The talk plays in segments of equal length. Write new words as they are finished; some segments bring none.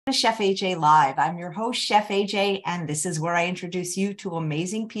To Chef AJ Live. I'm your host, Chef AJ, and this is where I introduce you to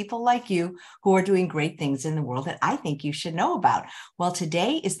amazing people like you who are doing great things in the world that I think you should know about. Well,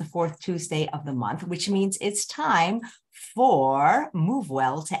 today is the fourth Tuesday of the month, which means it's time for Move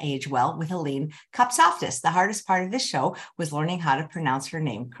Well to Age Well with Eileen Kopsaftis. The hardest part of this show was learning how to pronounce her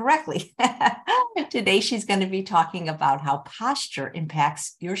name correctly. Today, she's going to be talking about how posture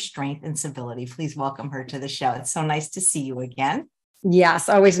impacts your strength and stability. Please welcome her to the show. It's so nice to see you again. Yes,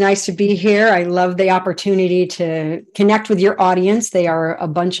 always nice to be here. I love the opportunity to connect with your audience. They are a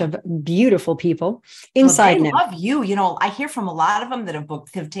bunch of beautiful people inside Well, and they love you. You know, I hear from a lot of them that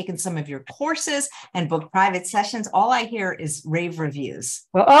have taken some of your courses and booked private sessions. All I hear is rave reviews.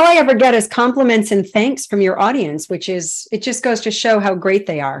 Well, all I ever get is compliments and thanks from your audience, it just goes to show how great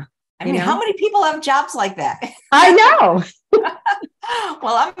they are. I mean, how many people have jobs like that? I know.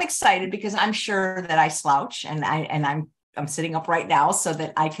 Well, I'm excited because I'm sure that I slouch and I'm sitting up right now so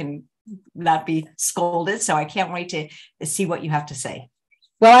that I can not be scolded. So I can't wait to see what you have to say.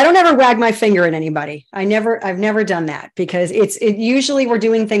 Well, I don't ever wag my finger at anybody. I've never done that because usually we're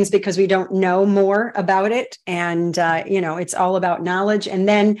doing things because we don't know more about it. And, it's all about knowledge. And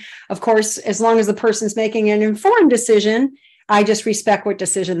then, of course, as long as the person's making an informed decision, I just respect what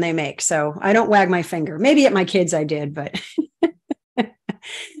decision they make. So I don't wag my finger. Maybe at my kids I did, but...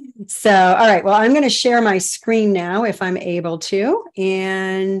 So, all right, well, I'm going to share my screen now if I'm able to,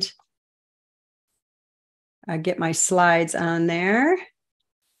 and I get my slides on there.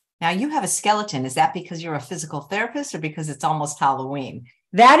 Now you have a skeleton. Is that because you're a physical therapist or because it's almost Halloween?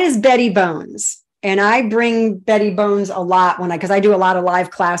 That is Betty Bones. And I bring Betty Bones a lot because I do a lot of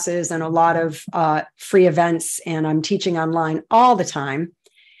live classes and a lot of free events, and I'm teaching online all the time.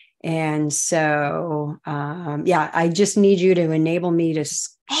 And so, I just need you to enable me to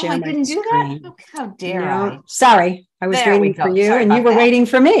share my screen. Do that? How dare I? Sorry, I was waiting for you and you were waiting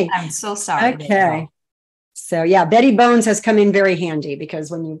for me. I'm so sorry. Okay. So Betty Bones has come in very handy because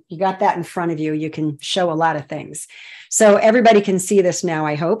when you got that in front of you, you can show a lot of things. So everybody can see this now,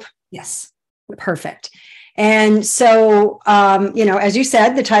 I hope. Yes. Perfect. And so, as you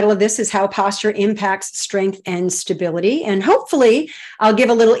said, the title of this is How Posture Impacts Strength and Stability. And hopefully I'll give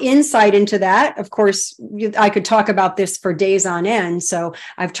a little insight into that. Of course, I could talk about this for days on end. So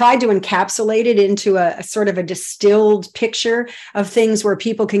I've tried to encapsulate it into a sort of a distilled picture of things where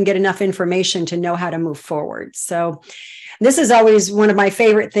people can get enough information to know how to move forward. So this is always one of my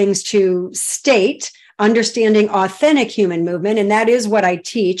favorite things to state. Understanding authentic human movement. And that is what I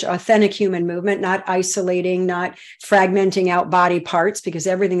teach, authentic human movement, not isolating, not fragmenting out body parts, because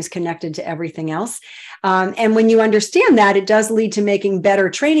everything's connected to everything else. And when you understand that, it does lead to making better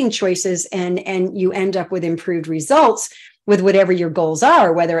training choices, and you end up with improved results with whatever your goals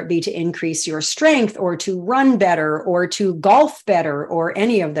are, whether it be to increase your strength or to run better or to golf better or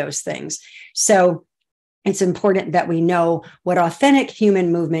any of those things. So it's important that we know what authentic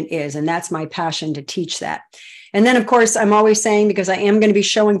human movement is, and that's my passion to teach that. And then, of course, I'm always saying, because I am going to be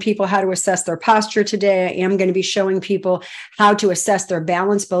showing people how to assess their posture today, I am going to be showing people how to assess their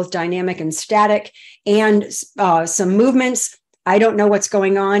balance, both dynamic and static, and some movements. I don't know what's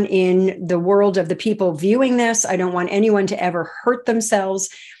going on in the world of the people viewing this. I don't want anyone to ever hurt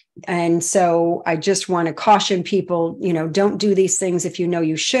themselves. And so I just want to caution people, don't do these things if you know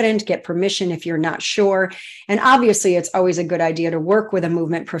you shouldn't. Get permission if you're not sure. And obviously, it's always a good idea to work with a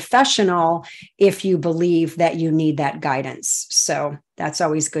movement professional if you believe that you need that guidance. So that's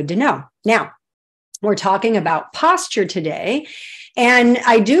always good to know. Now, we're talking about posture today. And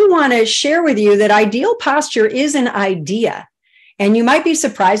I do want to share with you that ideal posture is an idea. And you might be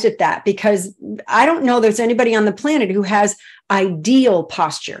surprised at that, because I don't know there's anybody on the planet who has ideal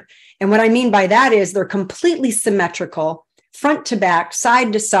posture. And what I mean by that is they're completely symmetrical, front to back,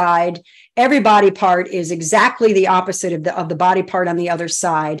 side to side. Every body part is exactly the opposite of the body part on the other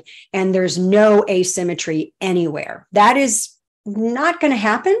side. And there's no asymmetry anywhere. That is not going to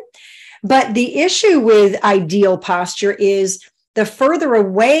happen. But the issue with ideal posture is the further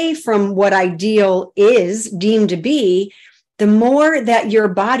away from what ideal is deemed to be, the more that your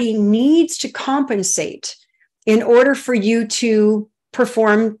body needs to compensate in order for you to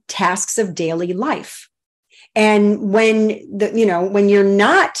perform tasks of daily life. And when you're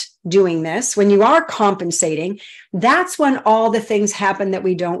not doing this, when you are compensating, that's when all the things happen that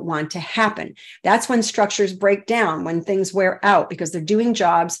we don't want to happen. That's when structures break down, when things wear out, because they're doing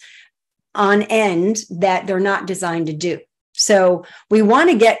jobs on end that they're not designed to do. So we want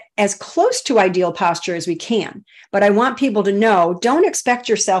to get as close to ideal posture as we can. But I want people to know, don't expect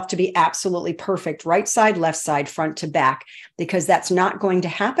yourself to be absolutely perfect, right side, left side, front to back, because that's not going to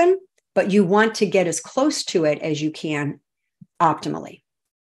happen. But you want to get as close to it as you can optimally.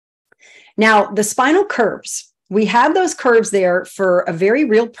 Now, the spinal curves, we have those curves there for a very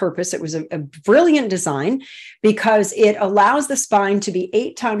real purpose. It was a brilliant design because it allows the spine to be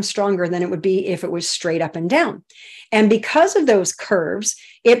 8 times stronger than it would be if it was straight up and down. And because of those curves,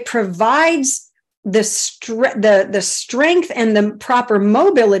 it provides the strength and the proper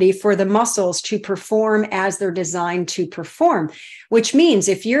mobility for the muscles to perform as they're designed to perform, which means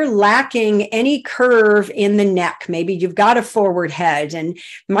if you're lacking any curve in the neck, maybe you've got a forward head and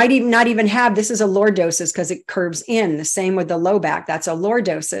might even not even have, this is a lordosis because it curves in, the same with the low back, that's a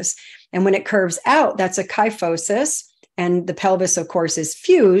lordosis. And when it curves out, that's a kyphosis. And the pelvis, of course, is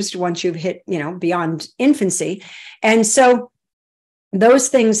fused once you've hit, beyond infancy. And so those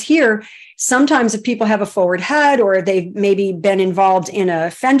things here, sometimes if people have a forward head or they've maybe been involved in a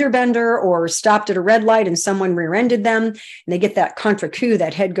fender bender or stopped at a red light and someone rear-ended them, and they get that contre coup,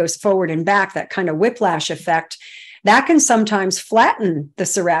 that head goes forward and back, that kind of whiplash effect, that can sometimes flatten the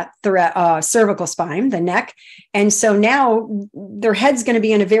cervical spine, the neck. And so now their head's going to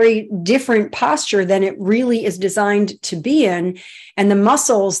be in a very different posture than it really is designed to be in. And the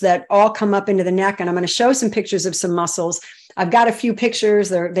muscles that all come up into the neck, and I'm going to show some pictures of some muscles. I've got a few pictures.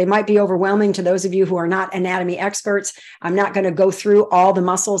 They might be overwhelming to those of you who are not anatomy experts. I'm not going to go through all the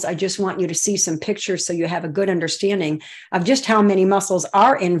muscles. I just want you to see some pictures so you have a good understanding of just how many muscles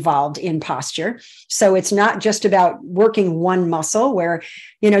are involved in posture. So it's not just about working one muscle where,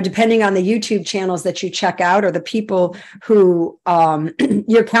 depending on the YouTube channels that you check out or the people who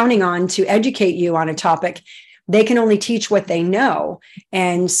you're counting on to educate you on a topic, they can only teach what they know.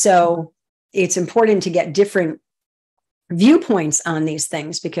 And so it's important to get different viewpoints on these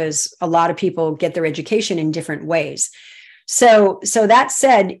things because a lot of people get their education in different ways. So that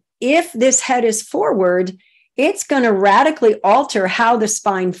said, if this head is forward, it's going to radically alter how the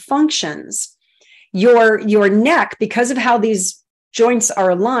spine functions. Your neck, because of how these joints are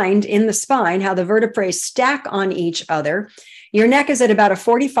aligned in the spine, how the vertebrae stack on each other, your neck is at about a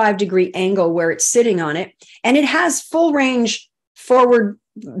 45-degree angle where it's sitting on it, and it has full range forward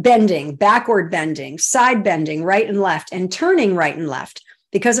bending, backward bending, side bending, right and left, and turning right and left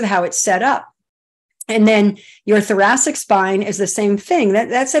because of how it's set up. And then your thoracic spine is the same thing.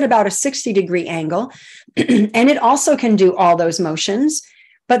 That's at about a 60-degree angle. And it also can do all those motions.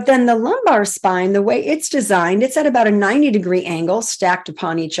 But then the lumbar spine, the way it's designed, it's at about a 90-degree angle stacked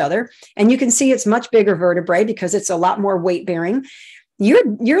upon each other. And you can see it's much bigger vertebrae because it's a lot more weight bearing.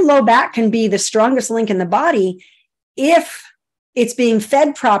 Your low back can be the strongest link in the body if it's being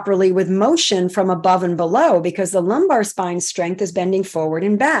fed properly with motion from above and below, because the lumbar spine strength is bending forward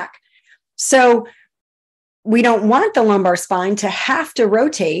and back. So we don't want the lumbar spine to have to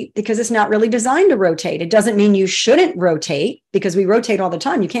rotate because it's not really designed to rotate. It doesn't mean you shouldn't rotate because we rotate all the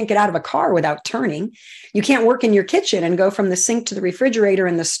time. You can't get out of a car without turning. You can't work in your kitchen and go from the sink to the refrigerator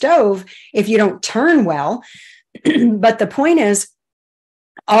and the stove if you don't turn well. But the point is,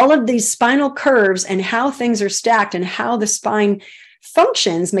 all of these spinal curves and how things are stacked and how the spine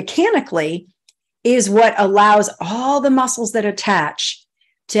functions mechanically is what allows all the muscles that attach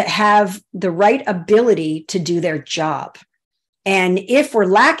to have the right ability to do their job. And if we're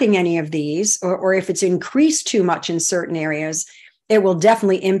lacking any of these, or if it's increased too much in certain areas, it will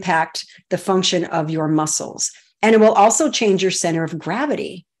definitely impact the function of your muscles. And it will also change your center of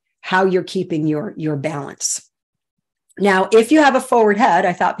gravity, how you're keeping your balance. Now, if you have a forward head,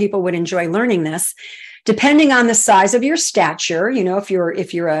 I thought people would enjoy learning this. Depending on the size of your stature, if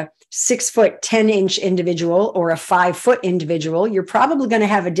you're a 6'10" individual or a 5' individual, you're probably going to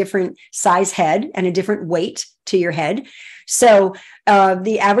have a different size head and a different weight to your head. So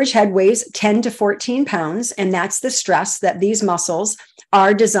the average head weighs 10 to 14 pounds, and that's the stress that these muscles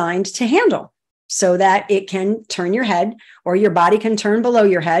are designed to handle so that it can turn your head, or your body can turn below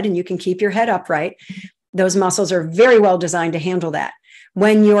your head and you can keep your head upright. Those muscles are very well designed to handle that.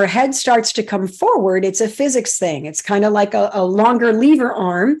 When your head starts to come forward, it's a physics thing. It's kind of like a longer lever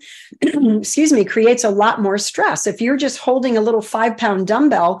arm, creates a lot more stress. If you're just holding a little 5-pound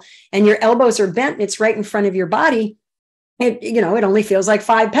dumbbell and your elbows are bent and it's right in front of your body, it only feels like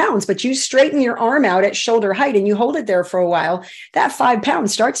 5 pounds, but you straighten your arm out at shoulder height and you hold it there for a while, that 5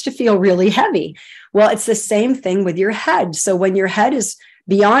 pounds starts to feel really heavy. Well, it's the same thing with your head. So when your head is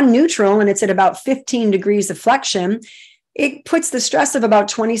beyond neutral and it's at about 15 degrees of flexion, it puts the stress of about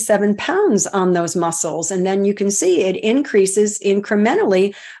 27 pounds on those muscles. And then you can see it increases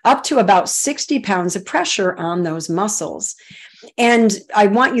incrementally up to about 60 pounds of pressure on those muscles. And I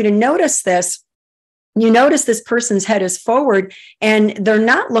want you to notice this. You notice this person's head is forward and they're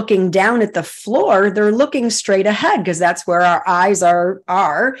not looking down at the floor. They're looking straight ahead because that's where our eyes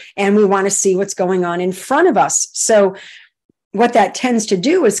are, and we want to see what's going on in front of us. So what that tends to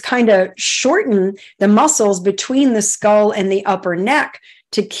do is kind of shorten the muscles between the skull and the upper neck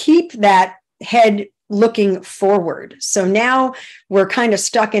to keep that head looking forward. So now we're kind of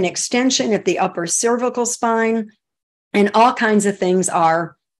stuck in extension at the upper cervical spine, and all kinds of things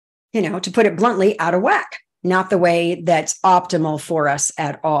are, to put it bluntly, out of whack, not the way that's optimal for us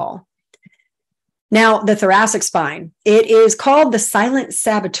at all. Now, the thoracic spine, it is called the silent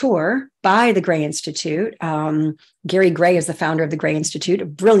saboteur by the Gray Institute. Gary Gray is the founder of the Gray Institute, a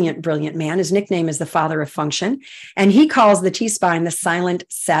brilliant, brilliant man. His nickname is the father of function, and he calls the T-spine the silent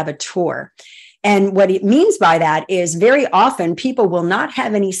saboteur. And what it means by that is very often people will not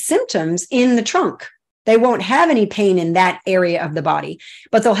have any symptoms in the trunk. They won't have any pain in that area of the body,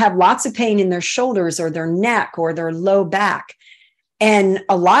 but they'll have lots of pain in their shoulders or their neck or their low back. And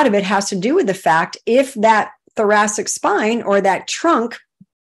a lot of it has to do with the fact if that thoracic spine or that trunk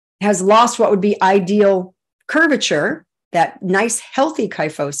has lost what would be ideal curvature, that nice healthy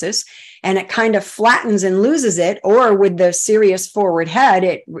kyphosis, and it kind of flattens and loses it, or with the serious forward head,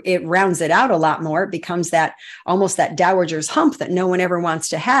 it rounds it out a lot more. It becomes that almost that dowager's hump that no one ever wants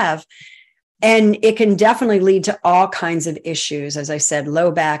to have. And it can definitely lead to all kinds of issues, as I said,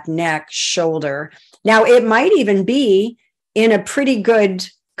 low back, neck, shoulder. Now, it might even be in a pretty good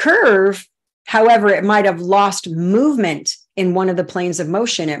curve. However, it might have lost movement in one of the planes of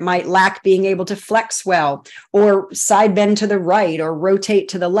motion. It might lack being able to flex well, or side bend to the right, or rotate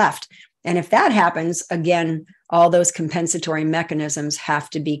to the left. And if that happens, again, all those compensatory mechanisms have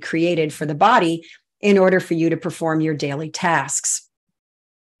to be created for the body in order for you to perform your daily tasks.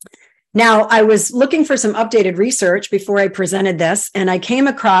 Now, I was looking for some updated research before I presented this, and I came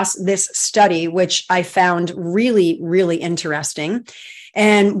across this study, which I found really, really interesting.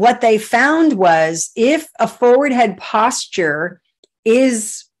 And what they found was if a forward head posture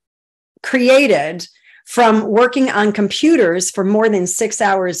is created from working on computers for more than 6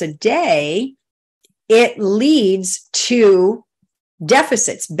 hours a day, it leads to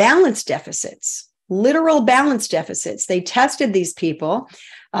deficits, balance deficits, literal balance deficits. They tested these people.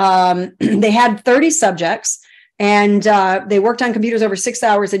 They had 30 subjects, and they worked on computers over 6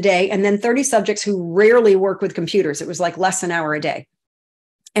 hours a day, and then 30 subjects who rarely work with computers. It was like less an hour a day.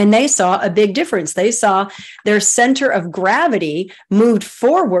 And they saw a big difference. They saw their center of gravity moved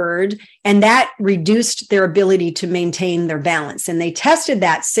forward, and that reduced their ability to maintain their balance. And they tested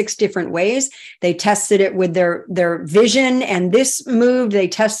that 6 different ways. They tested it with their vision, and this moved. They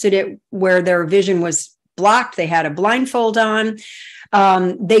tested it where their vision was blocked. They had a blindfold on.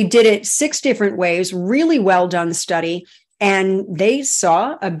 They did it 6 different ways, really well done study. And they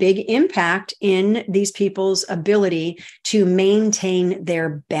saw a big impact in these people's ability to maintain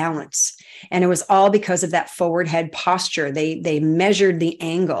their balance. And it was all because of that forward head posture. They measured the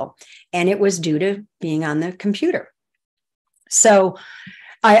angle, and it was due to being on the computer. So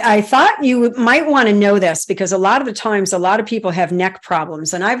I thought you might want to know this, because a lot of the times, a lot of people have neck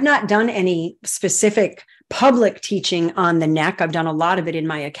problems. And I've not done any specific public teaching on the neck. I've done a lot of it in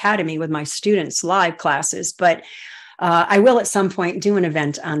my academy with my students, live classes, but I will at some point do an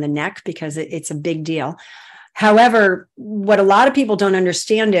event on the neck because it's a big deal. However, what a lot of people don't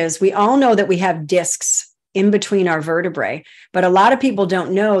understand is we all know that we have discs in between our vertebrae, but a lot of people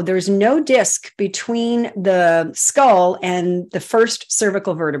don't know there's no disc between the skull and the first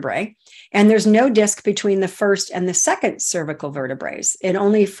cervical vertebrae. And there's no disc between the first and the second cervical vertebrae. And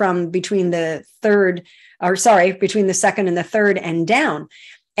only from between the second and the third and down.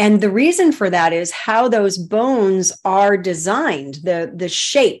 And the reason for that is how those bones are designed, the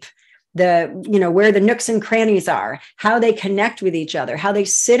shape, where the nooks and crannies are, how they connect with each other, how they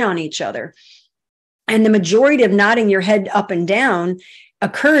sit on each other. And the majority of nodding your head up and down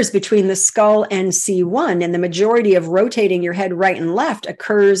occurs between the skull and C1. And the majority of rotating your head right and left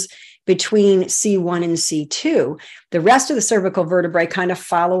occurs between C1 and C2. The rest of the cervical vertebrae kind of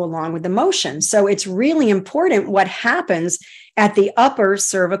follow along with the motion. So it's really important what happens at the upper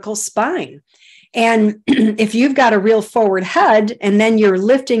cervical spine. And if you've got a real forward head, and then you're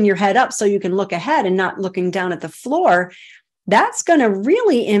lifting your head up so you can look ahead and not looking down at the floor, that's going to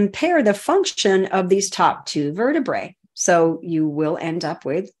really impair the function of these top 2 vertebrae. So you will end up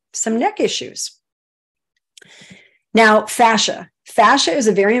with some neck issues. Now, fascia. Fascia is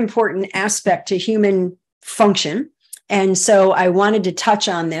a very important aspect to human function. And so I wanted to touch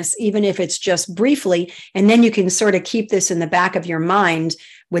on this, even if it's just briefly, and then you can sort of keep this in the back of your mind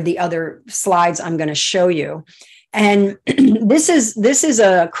with the other slides I'm going to show you. And this is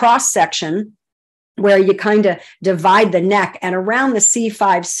a cross section where you kind of divide the neck and around the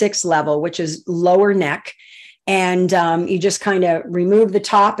C5-6 level, which is lower neck. And you just kind of remove the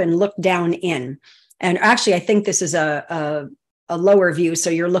top and look down in. And actually, I think this is a a lower view.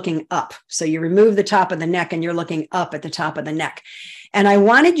 So you're looking up. So you remove the top of the neck and you're looking up at the top of the neck. And I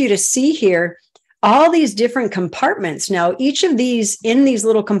wanted you to see here all these different compartments. Now, each of these in these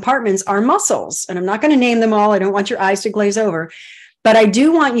little compartments are muscles, and I'm not going to name them all. I don't want your eyes to glaze over, but I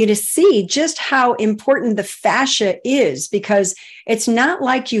do want you to see just how important the fascia is, because it's not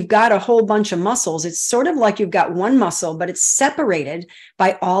like you've got a whole bunch of muscles. It's sort of like you've got one muscle, but it's separated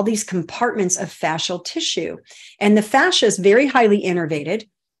by all these compartments of fascial tissue. And the fascia is very highly innervated.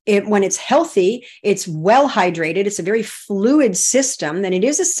 When it's healthy, it's well hydrated. It's a very fluid system, and it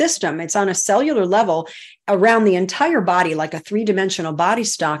is a system. It's on a cellular level around the entire body, like a three-dimensional body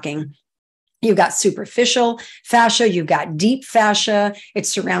stocking. You've got superficial fascia, you've got deep fascia. It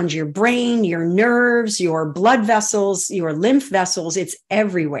surrounds your brain, your nerves, your blood vessels, your lymph vessels. It's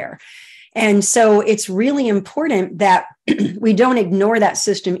everywhere. And so it's really important that we don't ignore that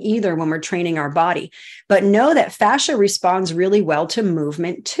system either when we're training our body, but know that fascia responds really well to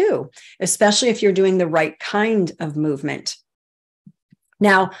movement too, especially if you're doing the right kind of movement.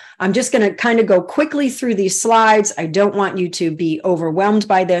 Now, I'm just going to kind of go quickly through these slides. I don't want you to be overwhelmed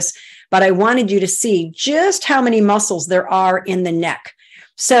by this, but I wanted you to see just how many muscles there are in the neck.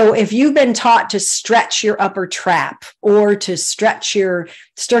 So if you've been taught to stretch your upper trap or to stretch your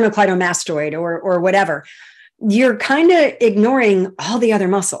sternocleidomastoid or whatever, you're kind of ignoring all the other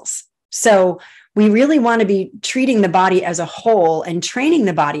muscles. So we really want to be treating the body as a whole and training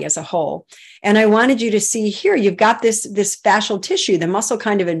the body as a whole. And I wanted you to see here, you've got this fascial tissue. The muscle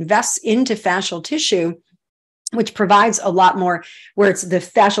kind of invests into fascial tissue, which provides a lot more, where it's the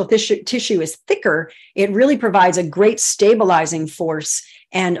fascial tissue is thicker. It really provides a great stabilizing force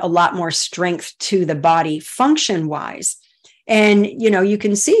and a lot more strength to the body function-wise. And, you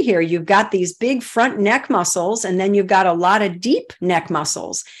can see here, you've got these big front neck muscles, and then you've got a lot of deep neck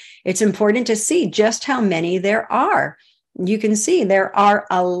muscles. It's important to see just how many there are. You can see there are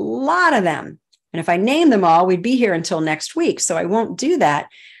a lot of them. And if I name them all, we'd be here until next week. So I won't do that,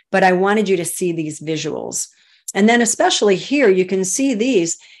 but I wanted you to see these visuals. And then especially here, you can see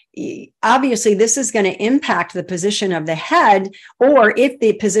these. Obviously, this is going to impact the position of the head, or if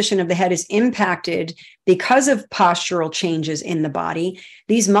the position of the head is impacted because of postural changes in the body,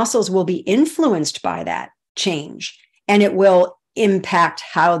 these muscles will be influenced by that change, and it will impact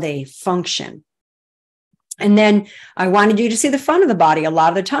how they function. And then I wanted you to see the front of the body. A lot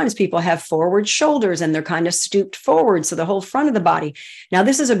of the times people have forward shoulders and they're kind of stooped forward. So the whole front of the body. Now,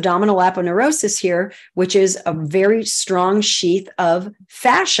 this is abdominal aponeurosis here, which is a very strong sheath of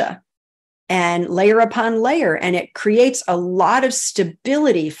fascia and layer upon layer. And it creates a lot of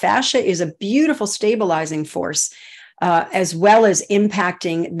stability. Fascia is a beautiful stabilizing force, as well as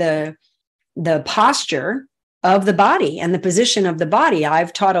impacting the posture of the body and the position of the body.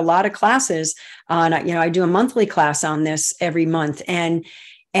 I've taught a lot of classes on, I do a monthly class on this every month, and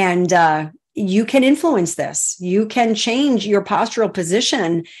you can influence this. You can change your postural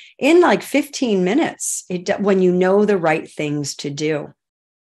position in like 15 minutes when you know the right things to do.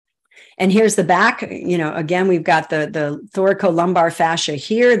 And here's the back. Again, we've got the thoracolumbar fascia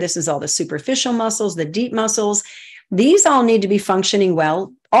here. This is all the superficial muscles, the deep muscles. These all need to be functioning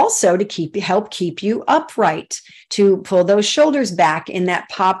well, also to help keep you upright, to pull those shoulders back in that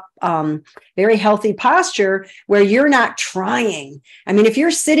very healthy posture where you're not trying. I mean, if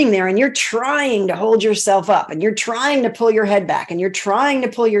you're sitting there and you're trying to hold yourself up and you're trying to pull your head back and you're trying to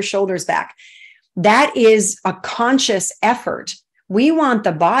pull your shoulders back, that is a conscious effort. We want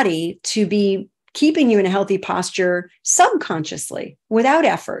the body to be keeping you in a healthy posture subconsciously, without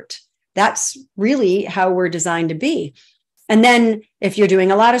effort. That's really how we're designed to be. And then if you're doing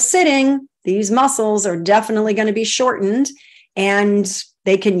a lot of sitting, these muscles are definitely going to be shortened, and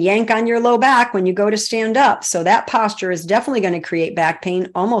they can yank on your low back when you go to stand up. So that posture is definitely going to create back pain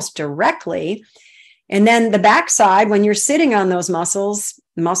almost directly. And then the backside, when you're sitting on those muscles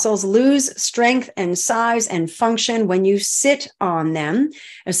lose strength and size and function when you sit on them,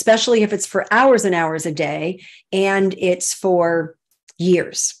 especially if it's for hours and hours a day and it's for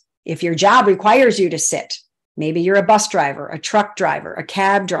years. If your job requires you to sit, maybe you're a bus driver, a truck driver, a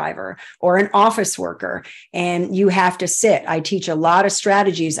cab driver, or an office worker, and you have to sit. I teach a lot of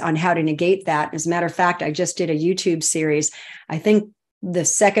strategies on how to negate that. As a matter of fact, I just did a YouTube series. I think the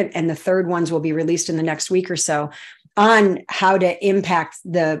second and the third ones will be released in the next week or so on how to impact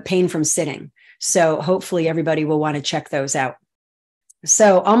the pain from sitting. So hopefully everybody will want to check those out.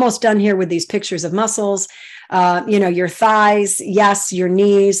 So almost done here with these pictures of muscles. Your thighs, yes, your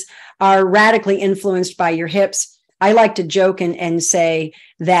knees are radically influenced by your hips. I like to joke and say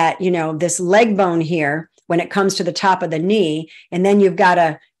that, this leg bone here, when it comes to the top of the knee. And then you've got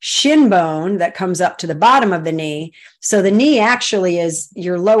a shin bone that comes up to the bottom of the knee. So the knee actually is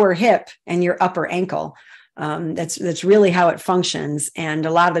your lower hip and your upper ankle. That's really how it functions. And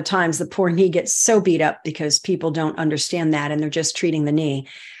a lot of the times the poor knee gets so beat up because people don't understand that, and they're just treating the knee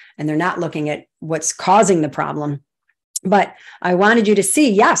and they're not looking at what's causing the problem. But I wanted you to see,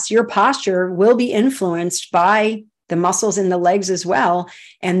 yes, your posture will be influenced by the muscles in the legs as well.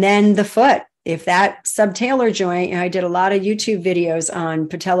 And then the foot. If that subtalar joint, and I did a lot of YouTube videos on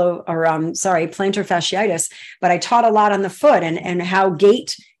plantar fasciitis, but I taught a lot on the foot and how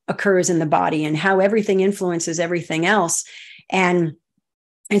gait occurs in the body and how everything influences everything else. And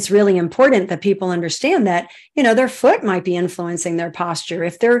it's really important that people understand that, their foot might be influencing their posture.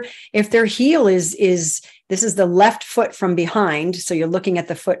 If their heel is this is the left foot from behind. So you're looking at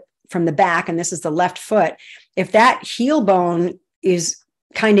the foot from the back, and this is the left foot. If that heel bone is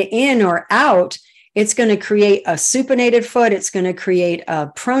kind of in or out, it's going to create a supinated foot. It's going to create a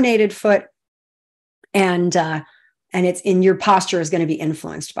pronated foot. And it's in your posture is going to be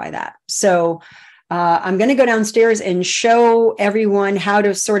influenced by that. So I'm going to go downstairs and show everyone how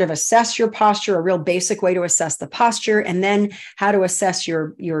to sort of assess your posture, a real basic way to assess the posture, and then how to assess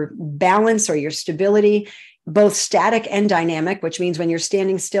your balance or your stability, both static and dynamic, which means when you're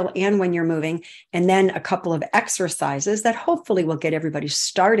standing still and when you're moving, and then a couple of exercises that hopefully will get everybody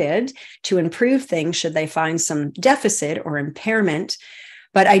started to improve things should they find some deficit or impairment.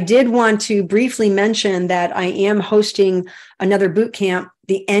 But I did want to briefly mention that I am hosting another boot camp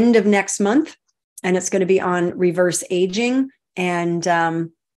the end of next month, and it's going to be on reverse aging. And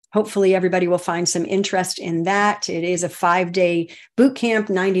hopefully everybody will find some interest in that. It is a 5-day boot camp,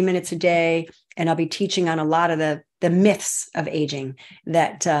 90 minutes a day. And I'll be teaching on a lot of the myths of aging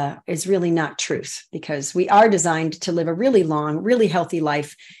that is really not truth, because we are designed to live a really long, really healthy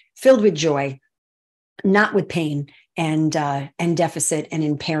life filled with joy, not with pain and deficit and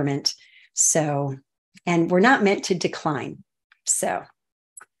impairment. So, and we're not meant to decline. So,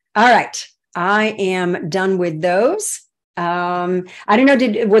 all right, I am done with those. I don't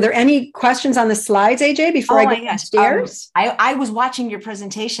know, were there any questions on the slides, AJ, before I go downstairs? I was watching your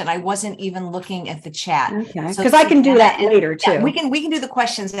presentation. I wasn't even looking at the chat. Okay, because I can do that later too. Yeah, we can do the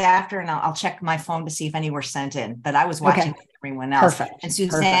questions after, and I'll check my phone to see if any were sent in. But I was watching everyone else. Perfect. And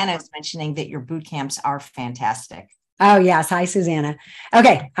Susanna is mentioning that your boot camps are fantastic. Oh, yes. Hi, Susanna.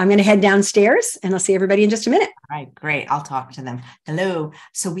 Okay, I'm going to head downstairs and I'll see everybody in just a minute. All right, great. I'll talk to them. Hello.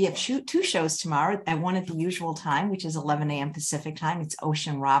 So we have two shows tomorrow, and one at the usual time, which is 11 a.m. Pacific time. It's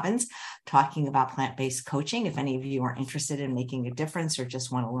Ocean Robbins talking about plant-based coaching. If any of you are interested in making a difference or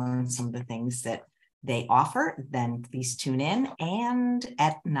just want to learn some of the things that they offer, then please tune in. And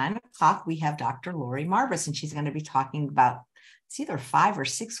at 9 o'clock, we have Dr. Lori Marbus, and she's going to be talking about it's either 5 or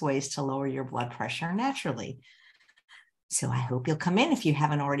 6 ways to lower your blood pressure naturally. So I hope you'll come in. If you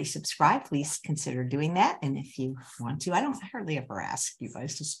haven't already subscribed, please consider doing that. And if you want to, I don't hardly ever ask you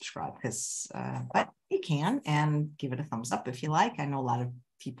guys to subscribe but you can, and give it a thumbs up if you like. I know a lot of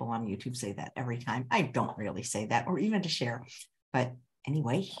people on YouTube say that every time. I don't really say that, or even to share. But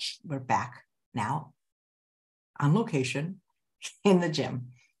anyway, we're back now on location in the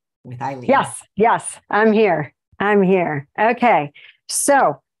gym with Eileen. Yes, I'm here. Okay.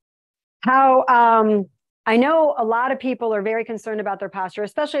 So I know a lot of people are very concerned about their posture,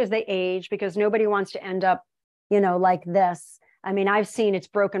 especially as they age, because nobody wants to end up, like this. I mean, it's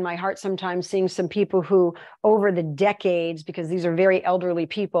broken my heart sometimes seeing some people who over the decades, because these are very elderly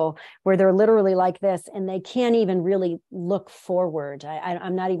people, where they're literally like this and they can't even really look forward.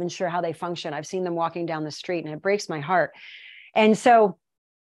 I'm not even sure how they function. I've seen them walking down the street and it breaks my heart. And so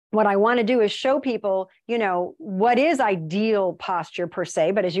what I want to do is show people, what is ideal posture per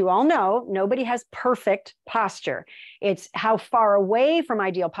se. But as you all know, nobody has perfect posture. It's how far away from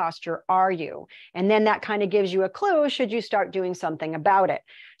ideal posture are you? And then that kind of gives you a clue, should you start doing something about it?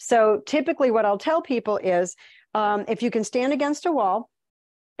 So typically what I'll tell people is, if you can stand against a wall,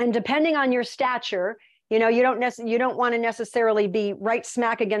 and depending on your stature, you don't want to necessarily be right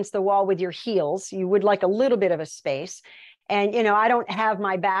smack against the wall with your heels. You would like a little bit of a space. And, I don't have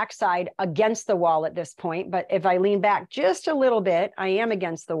my backside against the wall at this point, but if I lean back just a little bit, I am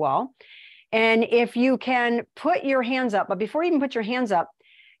against the wall. And if you can put your hands up, but before you even put your hands up,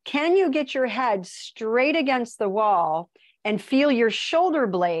 can you get your head straight against the wall and feel your shoulder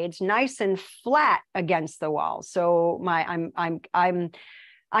blades nice and flat against the wall? So I'm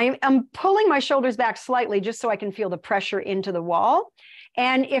pulling my shoulders back slightly just so I can feel the pressure into the wall.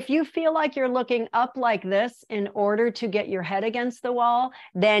 And if you feel like you're looking up like this in order to get your head against the wall,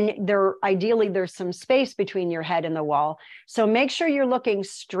 then ideally there's some space between your head and the wall. So make sure you're looking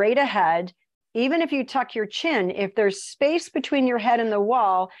straight ahead even if you tuck your chin, if there's space between your head and the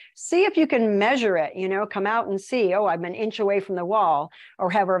wall, see if you can measure it, come out and see, oh, I'm an inch away from the wall, or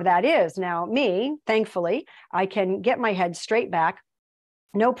however that is. Now, me, thankfully, I can get my head straight back.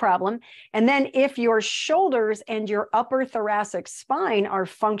 No problem. And then if your shoulders and your upper thoracic spine are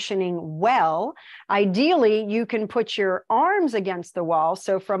functioning well, ideally you can put your arms against the wall.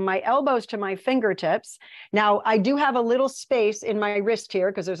 So from my elbows to my fingertips. Now I do have a little space in my wrist here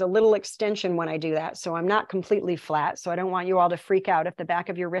because there's a little extension when I do that. So I'm not completely flat. So I don't want you all to freak out if the back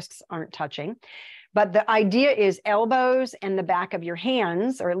of your wrists aren't touching. But the idea is elbows and the back of your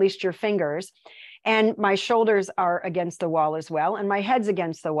hands, or at least your fingers. And my shoulders are against the wall as well, and my head's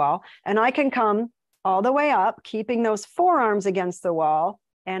against the wall. And I can come all the way up, keeping those forearms against the wall,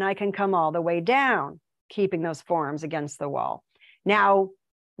 and I can come all the way down, keeping those forearms against the wall. Now,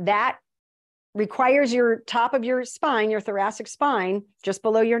 that requires your top of your spine, your thoracic spine, just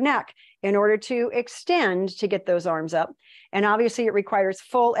below your neck, in order to extend to get those arms up. And obviously, it requires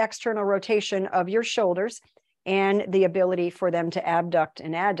full external rotation of your shoulders and the ability for them to abduct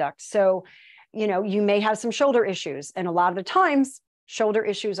and adduct. So, you may have some shoulder issues. And a lot of the times, shoulder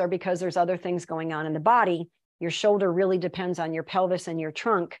issues are because there's other things going on in the body. Your shoulder really depends on your pelvis and your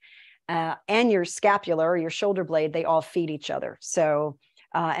trunk and your scapula or your shoulder blade. They all feed each other. So,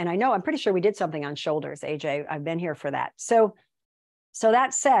 and I'm pretty sure we did something on shoulders, AJ. I've been here for that. So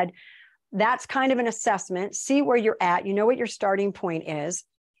that said, that's kind of an assessment. See where you're at. You know what your starting point is.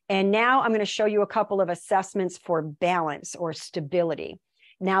 And now I'm going to show you a couple of assessments for balance or stability.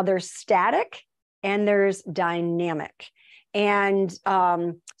 Now there's static and there's dynamic. And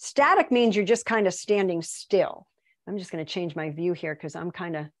static means you're just kind of standing still. I'm just going to change my view here because I'm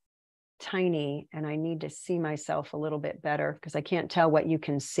kind of tiny and I need to see myself a little bit better because I can't tell what you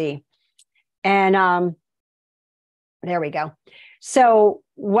can see. And there we go. So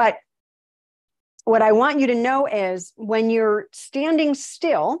what I want you to know is when you're standing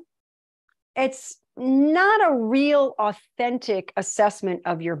still, it's not a real authentic assessment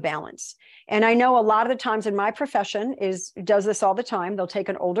of your balance. And I know a lot of the times in my profession does this all the time. They'll take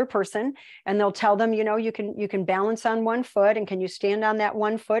an older person and they'll tell them, you can balance on one foot, and can you stand on that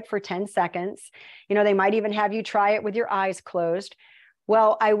one foot for 10 seconds? They might even have you try it with your eyes closed.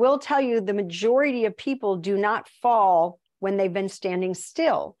 Well, I will tell you, the majority of people do not fall when they've been standing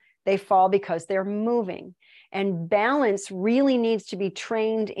still. They fall because they're moving. And balance really needs to be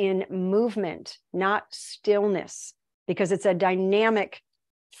trained in movement, not stillness, because it's a dynamic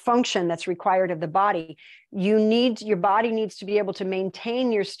function that's required of the body. Your body needs to be able to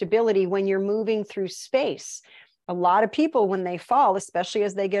maintain your stability when you're moving through space. A lot of people, when they fall, especially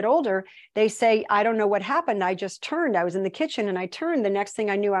as they get older, they say, I don't know what happened. I just turned. I was in the kitchen and I turned. The next thing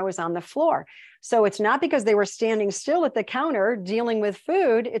I knew, I was on the floor. So it's not because they were standing still at the counter dealing with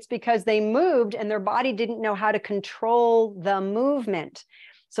food. It's because they moved and their body didn't know how to control the movement.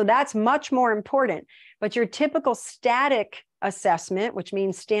 So that's much more important. But your typical static assessment, which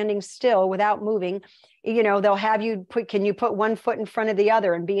means standing still without moving, they'll have you can you put one foot in front of the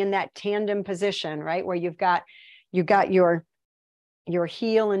other and be in that tandem position, right? Where you've got your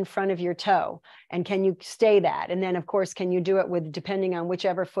heel in front of your toe. And can you stay that? And then of course, can you do it depending on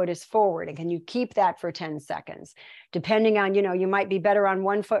whichever foot is forward? And can you keep that for 10 seconds? Depending on, you might be better on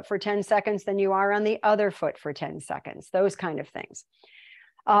one foot for 10 seconds than you are on the other foot for 10 seconds, those kind of things.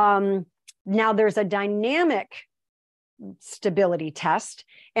 Now there's a dynamic stability test,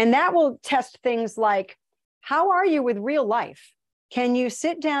 and that will test things like, how are you with real life? Can you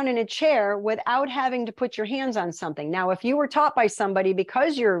sit down in a chair without having to put your hands on something? Now, if you were taught by somebody,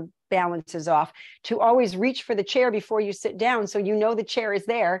 because your balance is off, to always reach for the chair before you sit down, so the chair is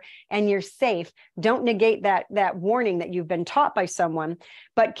there and you're safe, don't negate that warning that you've been taught by someone.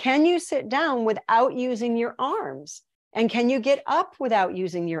 But can you sit down without using your arms? And can you get up without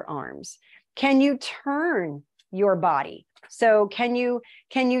using your arms? Can you turn your body? So can you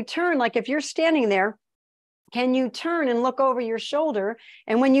turn, like if you're standing there, can you turn and look over your shoulder?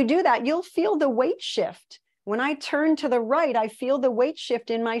 And when you do that, you'll feel the weight shift. When I turn to the right, I feel the weight shift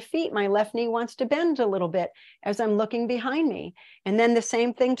in my feet. My left knee wants to bend a little bit as I'm looking behind me. And then the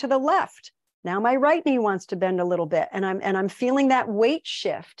same thing to the left. Now my right knee wants to bend a little bit, and I'm feeling that weight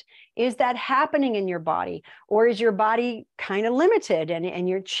shift. Is that happening in your body? Or is your body kind of limited and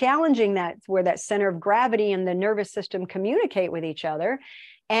you're challenging that, where that center of gravity and the nervous system communicate with each other,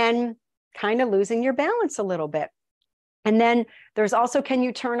 and kind of losing your balance a little bit? And then there's also, can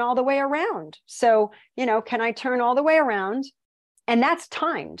you turn all the way around? So, can I turn all the way around? And that's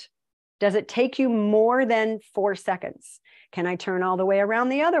timed. Does it take you more than 4 seconds? Can I turn all the way around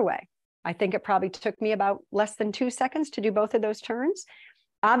the other way? I think it probably took me about less than 2 seconds to do both of those turns.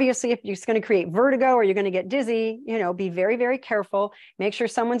 Obviously, if you're just going to create vertigo or you're going to get dizzy, you know, be very, very careful. Make sure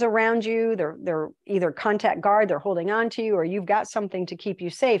someone's around you. They're either contact guard, they're holding on to you, or you've got something to keep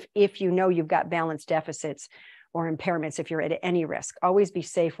you safe if you know you've got balance deficits or impairments. If you're at any risk, always be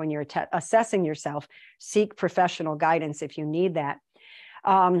safe when you're assessing yourself. Seek professional guidance if you need that.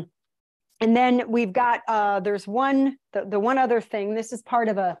 And then we've got, there's the one other thing. This is part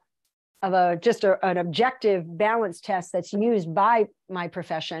of an objective balance test that's used by my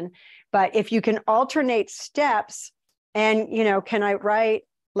profession. But if you can alternate steps and, you know, can I right,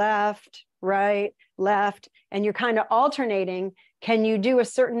 left, and you're kind of alternating, can you do a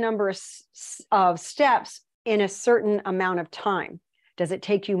certain number of steps in a certain amount of time? Does it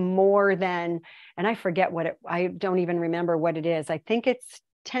take you more than, and I forget I don't even remember what it is. I think it's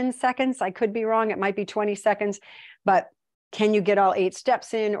 10 seconds. I could be wrong. It might be 20 seconds, but can you get all 8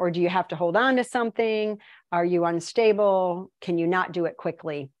 steps in, or do you have to hold on to something? Are you unstable? Can you not do it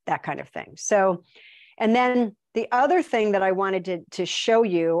quickly? That kind of thing. So, and then the other thing that I wanted to show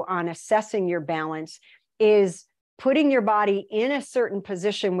you on assessing your balance is putting your body in a certain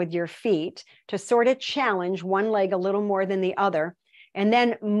position with your feet to sort of challenge one leg a little more than the other, and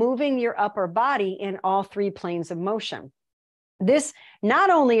then moving your upper body in all 3 planes of motion. This, not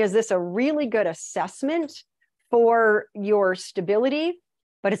only is this a really good assessment for your stability,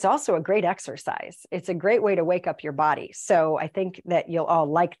 but it's also a great exercise. It's a great way to wake up your body. So I think that you'll all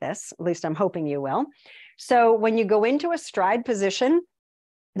like this, at least I'm hoping you will. So when you go into a stride position,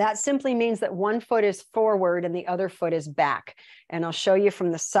 that simply means that one foot is forward and the other foot is back. And I'll show you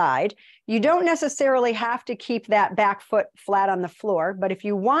from the side. You don't necessarily have to keep that back foot flat on the floor, but if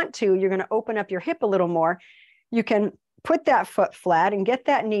you want to, you're going to open up your hip a little more. You can put that foot flat and get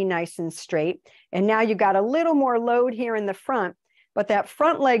that knee nice and straight. And now you got a little more load here in the front, but that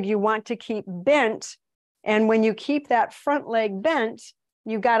front leg you want to keep bent. And when you keep that front leg bent,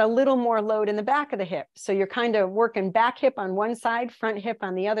 you got a little more load in the back of the hip. So you're kind of working back hip on one side, front hip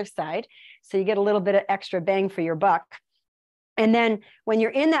on the other side. So you get a little bit of extra bang for your buck. And then when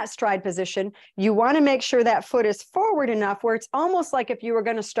you're in that stride position, you want to make sure that foot is forward enough where it's almost like if you were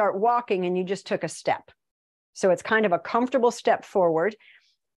going to start walking and you just took a step. So it's kind of a comfortable step forward.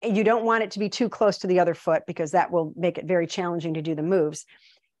 You don't want it to be too close to the other foot because that will make it very challenging to do the moves.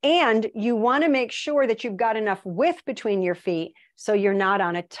 And you want to make sure that you've got enough width between your feet so you're not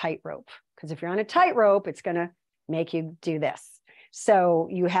on a tightrope. Because if you're on a tightrope, it's going to make you do this. So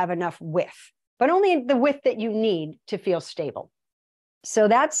you have enough width, but only the width that you need to feel stable. So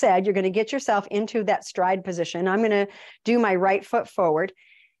that said, you're going to get yourself into that stride position. I'm going to do my right foot forward.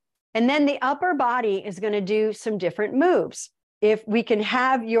 And then the upper body is going to do some different moves. If we can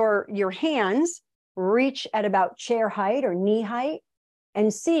have your hands reach at about chair height or knee height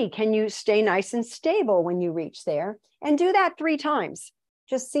and see, can you stay nice and stable when you reach there? And do that 3 times.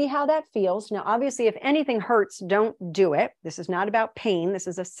 Just see how that feels. Now, obviously, if anything hurts, don't do it. This is not about pain. This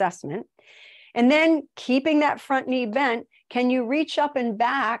is assessment. And then keeping that front knee bent, can you reach up and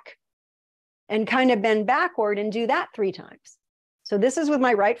back and kind of bend backward and do that 3 times? So this is with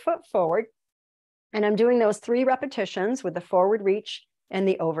my right foot forward, and I'm doing those 3 repetitions with the forward reach and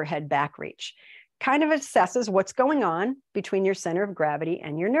the overhead back reach. Kind of assesses what's going on between your center of gravity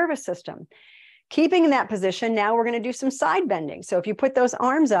and your nervous system. Keeping in that position, now we're going to do some side bending. So if you put those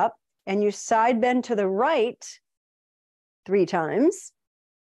arms up and you side bend to the right 3 times,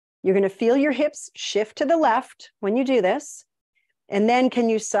 you're going to feel your hips shift to the left when you do this. And then can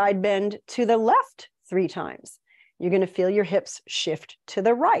you side bend to the left 3 times? You're going to feel your hips shift to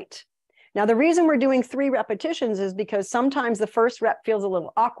the right. Now, the reason we're doing 3 repetitions is because sometimes the first rep feels a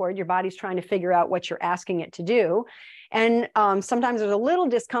little awkward. Your body's trying to figure out what you're asking it to do. And sometimes there's a little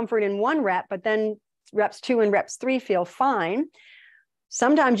discomfort in 1 rep, but then reps 2 and reps 3 feel fine.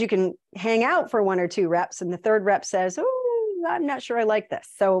 Sometimes you can hang out for 1 or 2 reps and the 3rd rep says, oh, I'm not sure I like this.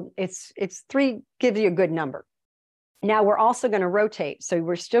 So it's 3 gives you a good number. Now we're also going to rotate. So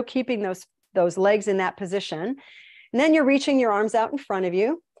we're still keeping those legs in that position. And then you're reaching your arms out in front of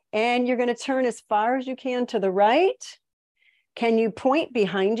you and you're going to turn as far as you can to the right. Can you point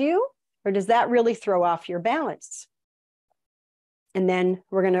behind you, or does that really throw off your balance? And then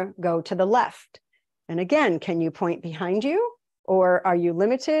we're going to go to the left. And again, can you point behind you, or are you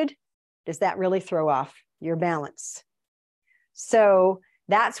limited? Does that really throw off your balance? So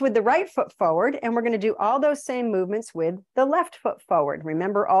that's with the right foot forward, and we're going to do all those same movements with the left foot forward.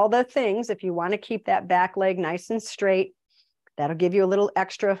 Remember all the things. If you want to keep that back leg nice and straight, that'll give you a little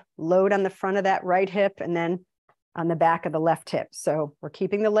extra load on the front of that right hip and then on the back of the left hip. So we're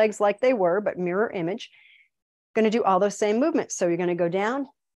keeping the legs like they were, but mirror image. Going to do all those same movements. So you're going to go down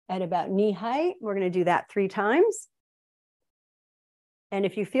at about knee height. We're going to do that 3 times. And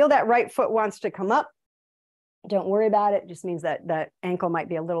if you feel that right foot wants to come up, don't worry about it. It just means that that ankle might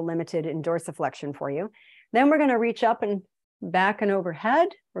be a little limited in dorsiflexion for you. Then we're going to reach up and back and overhead.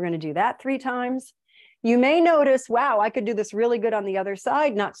 We're going to do that 3 times. You may notice, wow, I could do this really good on the other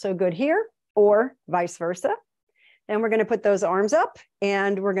side, not so good here, or vice versa. Then we're going to put those arms up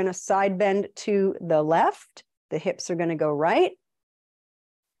and we're going to side bend to the left. The hips are going to go right.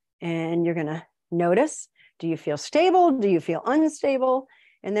 And you're going to notice, do you feel stable? Do you feel unstable?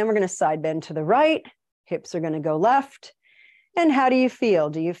 And then we're going to side bend to the right. Hips are going to go left. And how do you feel?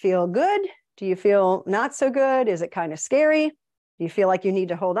 Do you feel good? Do you feel not so good? Is it kind of scary? Do you feel like you need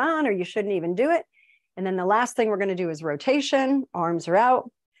to hold on or you shouldn't even do it? And then the last thing we're going to do is rotation. Arms are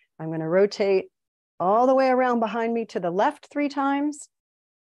out. I'm going to rotate all the way around behind me to the left 3 times.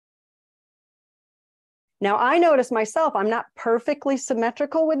 Now I notice myself, I'm not perfectly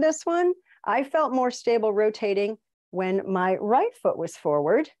symmetrical with this one. I felt more stable rotating when my right foot was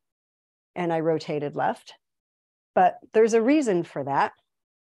forward and I rotated left, but there's a reason for that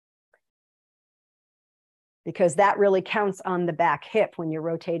because that really counts on the back hip when you're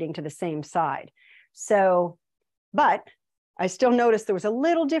rotating to the same side. So, but I still noticed there was a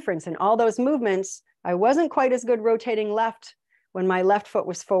little difference in all those movements. I wasn't quite as good rotating left when my left foot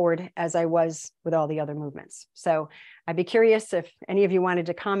was forward as I was with all the other movements. So I'd be curious if any of you wanted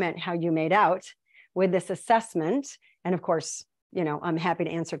to comment how you made out with this assessment. And of course, you know, I'm happy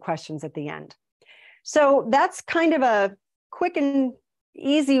to answer questions at the end. So that's kind of a quick and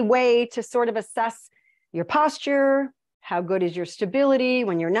easy way to sort of assess your posture, how good is your stability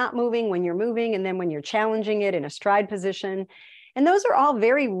when you're not moving, when you're moving, and then when you're challenging it in a stride position. And those are all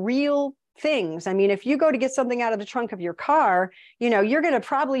very real things. I mean, if you go to get something out of the trunk of your car, you know, you're going to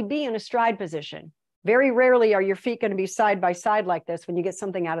probably be in a stride position. Very rarely are your feet going to be side by side like this when you get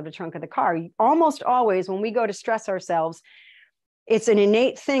something out of the trunk of the car. Almost always when we go to stress ourselves, it's an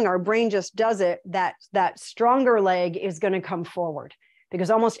innate thing. Our brain just does it, that stronger leg is going to come forward because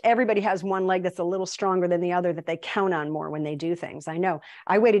almost everybody has one leg that's a little stronger than the other that they count on more when they do things. I know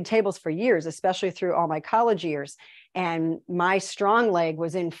I waited tables for years, especially through all my college years. And my strong leg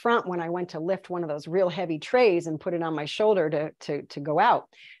was in front when I went to lift one of those real heavy trays and put it on my shoulder to go out.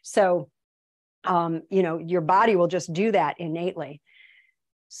 So, you know, your body will just do that innately.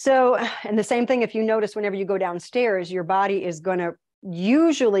 So, and the same thing, if you notice, whenever you go downstairs, your body is going to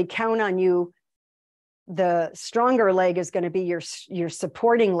usually count on you. The stronger leg is going to be your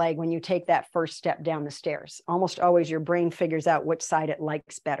supporting leg when you take that first step down the stairs. Almost always your brain figures out which side it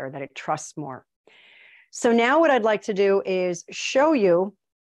likes better, that it trusts more. So now what I'd like to do is show you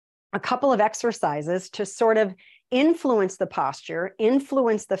a couple of exercises to sort of influence the posture,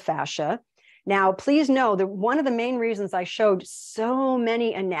 influence the fascia. Now, please know that one of the main reasons I showed so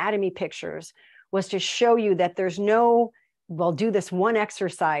many anatomy pictures was to show you that there's no, well, do this one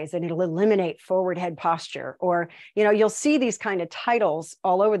exercise and it'll eliminate forward head posture. Or, you know, you'll see these kind of titles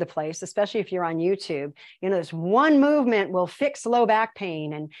all over the place, especially if you're on YouTube. You know, this one movement will fix low back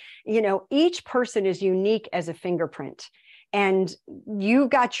pain. And, you know, each person is unique as a fingerprint. And you've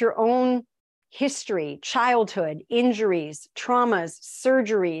got your own history, childhood, injuries, traumas,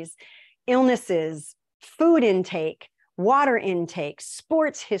 surgeries, illnesses, food intake, water intake,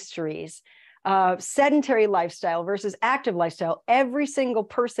 sports histories, sedentary lifestyle versus active lifestyle. Every single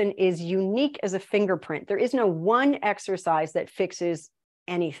person is unique as a fingerprint. There is no one exercise that fixes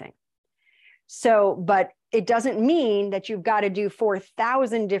anything. So, but it doesn't mean that you've got to do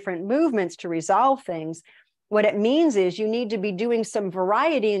 4,000 different movements to resolve things. What it means is you need to be doing some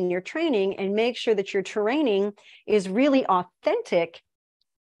variety in your training and make sure that your training is really authentic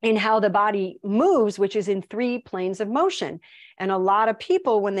in how the body moves, which is in 3 planes of motion. And a lot of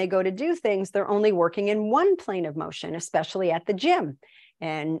people, when they go to do things, they're only working in 1 plane of motion, especially at the gym.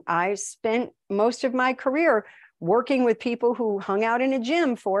 And I spent most of my career working with people who hung out in a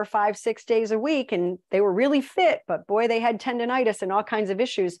gym 4, 5, 6 days a week, and they were really fit, but boy, they had tendonitis and all kinds of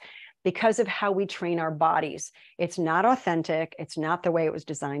issues because of how we train our bodies. It's not authentic. It's not the way it was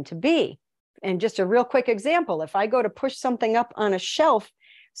designed to be. And just a real quick example, if I go to push something up on a shelf,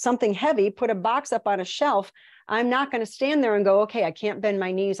 something heavy, put a box up on a shelf, I'm not going to stand there and go, okay, I can't bend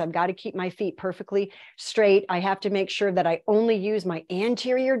my knees. I've got to keep my feet perfectly straight. I have to make sure that I only use my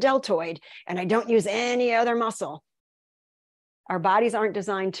anterior deltoid and I don't use any other muscle. Our bodies aren't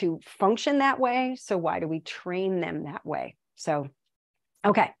designed to function that way. So why do we train them that way? So,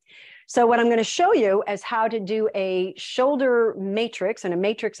 okay. So what I'm going to show you is how to do a shoulder matrix. And a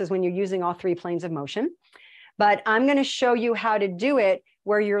matrix is when you're using all 3 planes of motion. But I'm going to show you how to do it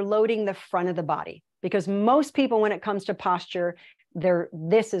where you're loading the front of the body. Because most people, when it comes to posture,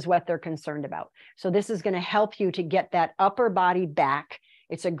 this is what they're concerned about. So this is going to help you to get that upper body back.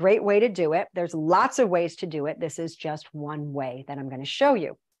 It's a great way to do it. There's lots of ways to do it. This is just one way that I'm going to show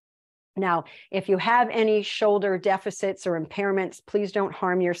you. Now, if you have any shoulder deficits or impairments, please don't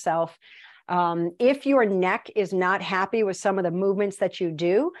harm yourself. If your neck is not happy with some of the movements that you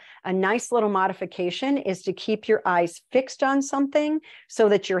do, a nice little modification is to keep your eyes fixed on something so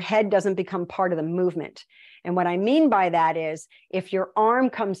that your head doesn't become part of the movement. And what I mean by that is if your arm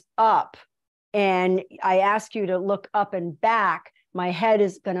comes up and I ask you to look up and back, my head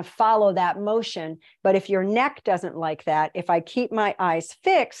is going to follow that motion. But if your neck doesn't like that, if I keep my eyes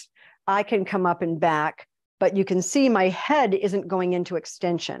fixed, I can come up and back, but you can see my head isn't going into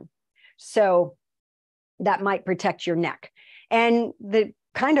extension. So that might protect your neck. And the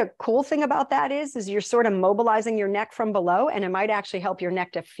kind of cool thing about that is you're sort of mobilizing your neck from below, and it might actually help your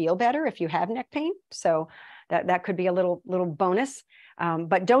neck to feel better if you have neck pain. So that could be a little bonus,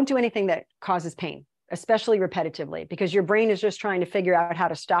 but don't do anything that causes pain, especially repetitively, because your brain is just trying to figure out how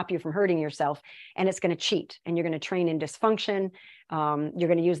to stop you from hurting yourself, and it's going to cheat, and you're going to train in dysfunction. You're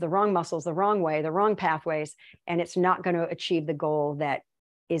going to use the wrong muscles the wrong way, the wrong pathways, and it's not going to achieve the goal that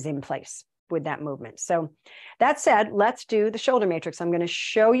is in place with that movement. So that said, let's do the shoulder matrix. I'm going to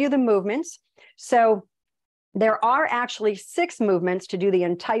show you the movements. So there are actually 6 movements to do the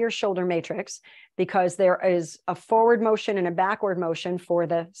entire shoulder matrix, because there is a forward motion and a backward motion for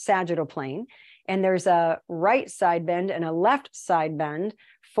the sagittal plane. And there's a right side bend and a left side bend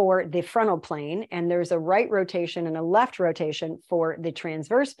for the frontal plane. And there's a right rotation and a left rotation for the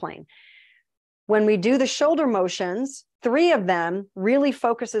transverse plane. When we do the shoulder motions, 3 of them really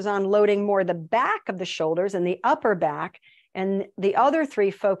focuses on loading more the back of the shoulders and the upper back. And the other 3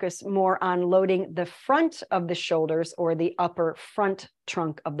 focus more on loading the front of the shoulders or the upper front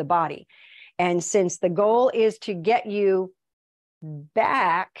trunk of the body. And since the goal is to get you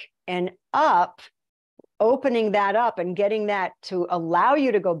back and up, opening that up and getting that to allow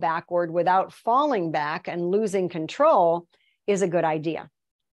you to go backward without falling back and losing control is a good idea.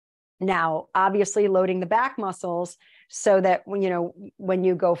 Now, obviously loading the back muscles so that when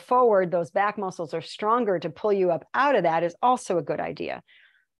you go forward, those back muscles are stronger to pull you up out of that is also a good idea.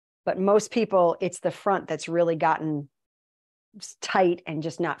 But most people, it's the front that's really gotten tight and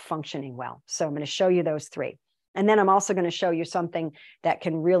just not functioning well. So I'm going to show you those 3. And then I'm also going to show you something that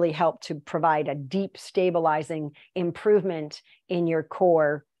can really help to provide a deep stabilizing improvement in your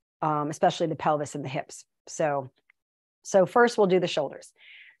core, especially the pelvis and the hips. So first we'll do the shoulders.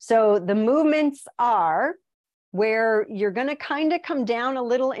 So the movements are where you're going to kind of come down a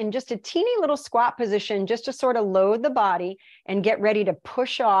little in just a teeny little squat position, just to sort of load the body and get ready to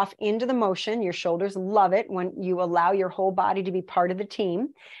push off into the motion. Your shoulders love it when you allow your whole body to be part of the team.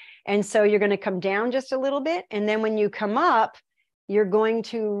 And so you're going to come down just a little bit. And then when you come up, you're going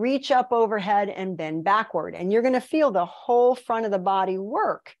to reach up overhead and bend backward. And you're going to feel the whole front of the body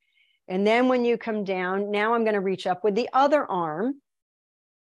work. And then when you come down, now I'm going to reach up with the other arm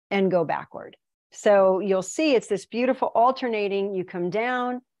and go backward. So you'll see it's this beautiful alternating. You come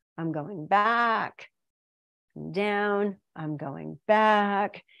down, I'm going back, down, I'm going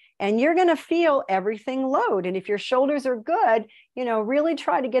back. And you're going to feel everything load. And if your shoulders are good, really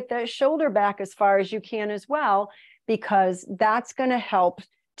try to get that shoulder back as far as you can as well, because that's going to help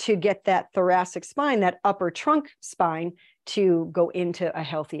to get that thoracic spine, that upper trunk spine, to go into a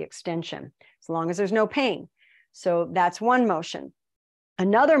healthy extension, as long as there's no pain. So that's one motion.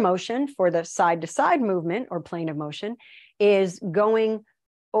 Another motion for the side to side movement or plane of motion is going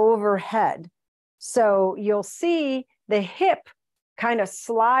overhead. So you'll see the hip kind of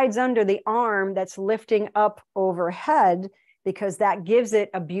slides under the arm that's lifting up overhead, because that gives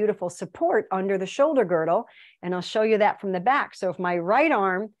it a beautiful support under the shoulder girdle. And I'll show you that from the back. So if my right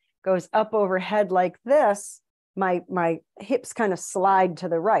arm goes up overhead like this, my hips kind of slide to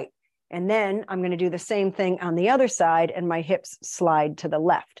the right. And then I'm going to do the same thing on the other side, and my hips slide to the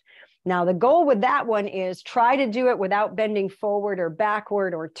left. Now, the goal with that one is try to do it without bending forward or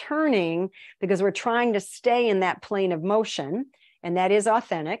backward or turning, because we're trying to stay in that plane of motion, and that is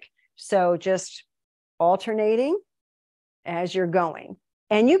authentic. So just alternating as you're going.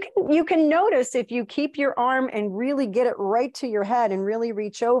 And you can notice if you keep your arm and really get it right to your head and really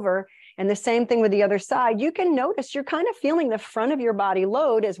reach over, and the same thing with the other side, you can notice you're kind of feeling the front of your body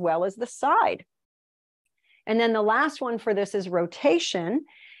load as well as the side. And then the last one for this is rotation.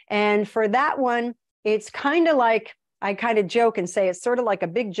 And for that one, it's kind of like, I kind of joke and say, it's sort of like a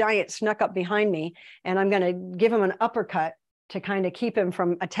big giant snuck up behind me, and I'm going to give him an uppercut to kind of keep him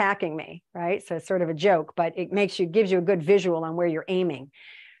from attacking me, right? So it's sort of a joke, but it gives you a good visual on where you're aiming.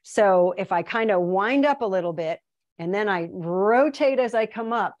 So if I kind of wind up a little bit And then I rotate as I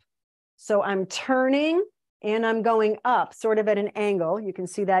come up. So I'm turning and I'm going up sort of at an angle. You can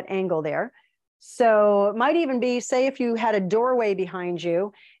see that angle there. So it might even be, say, if you had a doorway behind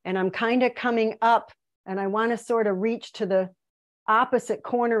you and I'm kind of coming up and I want to sort of reach to the opposite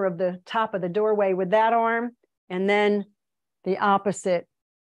corner of the top of the doorway with that arm, and then the opposite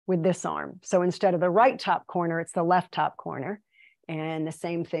with this arm. So instead of the right top corner, it's the left top corner. And the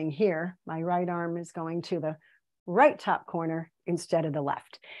same thing here. My right arm is going to the right top corner instead of the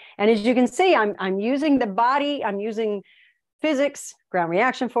left. And as you can see, I'm using the body, I'm using physics, ground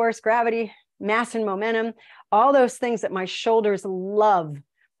reaction force, gravity, mass and momentum, all those things that my shoulders love,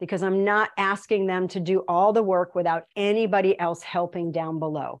 because I'm not asking them to do all the work without anybody else helping down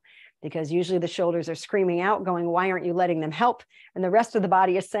below. Because usually the shoulders are screaming out, going, why aren't you letting them help? And the rest of the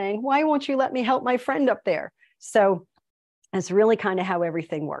body is saying, why won't you let me help my friend up there? So it's really kind of how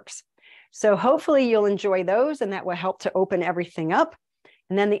everything works. So hopefully you'll enjoy those, and that will help to open everything up.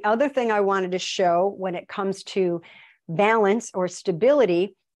 And then the other thing I wanted to show when it comes to balance or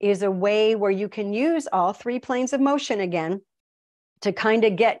stability is a way where you can use all three planes of motion again to kind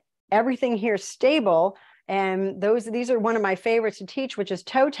of get everything here stable. And these are one of my favorites to teach, which is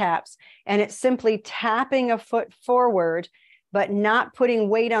toe taps. And it's simply tapping a foot forward, but not putting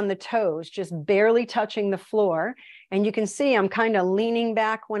weight on the toes, just barely touching the floor. And you can see I'm kind of leaning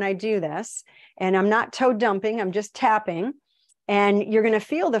back when I do this, and I'm not toe dumping, I'm just tapping. And you're going to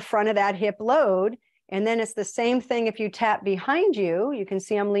feel the front of that hip load. And then it's the same thing if you tap behind you. You can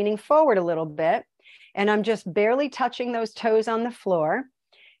see I'm leaning forward a little bit, and I'm just barely touching those toes on the floor.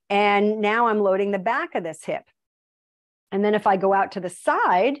 And now I'm loading the back of this hip. And then if I go out to the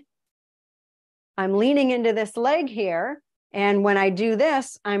side, I'm leaning into this leg here. And when I do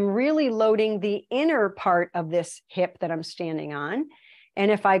this, I'm really loading the inner part of this hip that I'm standing on. And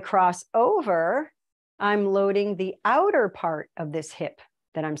if I cross over, I'm loading the outer part of this hip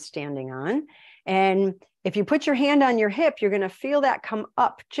that I'm standing on. And if you put your hand on your hip, you're going to feel that come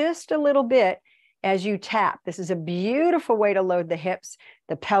up just a little bit as you tap. This is a beautiful way to load the hips,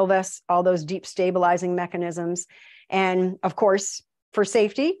 the pelvis, all those deep stabilizing mechanisms. And of course, for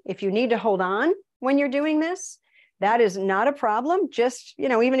safety, if you need to hold on when you're doing this, that is not a problem. Just,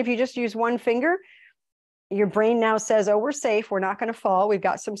 even if you just use one finger, your brain now says, oh, we're safe. We're not going to fall. We've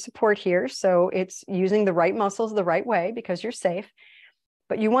got some support here. So it's using the right muscles the right way because you're safe.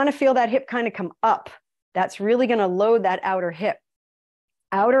 But you want to feel that hip kind of come up. That's really going to load that outer hip.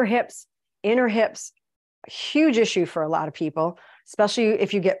 Outer hips, inner hips, a huge issue for a lot of people, especially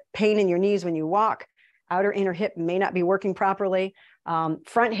if you get pain in your knees when you walk. Outer inner hip may not be working properly.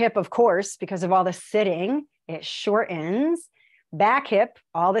 Front hip, of course, because of all the sitting, it shortens. Back hip,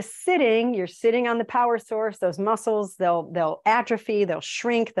 all the sitting, you're sitting on the power source, those muscles, they'll atrophy, they'll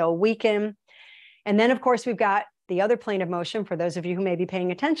shrink, they'll weaken. And then, of course, we've got the other plane of motion, for those of you who may be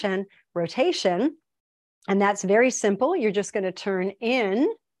paying attention, rotation. And that's very simple. You're just going to turn in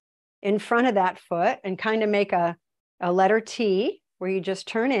front of that foot and kind of make a letter T where you just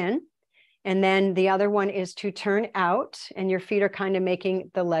turn in. And then the other one is to turn out, and your feet are kind of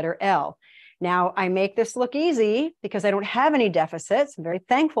making the letter L. Now, I make this look easy because I don't have any deficits. I'm very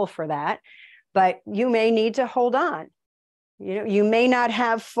thankful for that. But you may need to hold on. You may not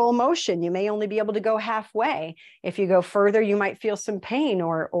have full motion. You may only be able to go halfway. If you go further, you might feel some pain,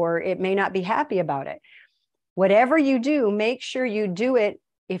 or it may not be happy about it. Whatever you do, make sure you do it,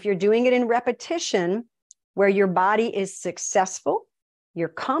 if you're doing it in repetition, where your body is successful, you're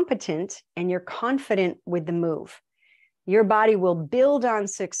competent, and you're confident with the move. Your body will build on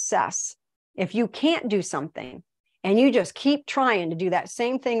success. If you can't do something and you just keep trying to do that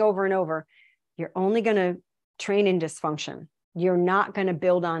same thing over and over, you're only going to train in dysfunction. You're not going to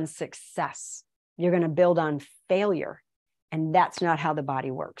build on success. You're going to build on failure. And that's not how the body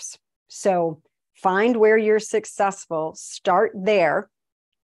works. So find where you're successful, start there,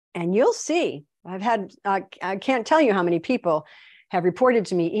 and you'll see. I can't tell you how many people have reported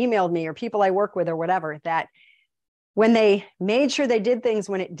to me, emailed me, or people I work with or whatever, that when they made sure they did things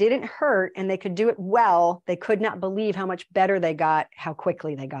when it didn't hurt and they could do it well, they could not believe how much better they got, how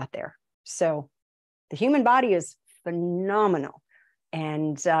quickly they got there. So the human body is phenomenal.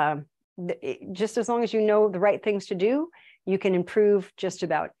 And just as long as you know the right things to do, you can improve just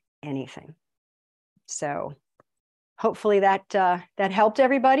about anything. So hopefully that helped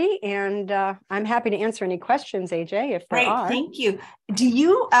everybody. And I'm happy to answer any questions, AJ, if there are. Thank you. Do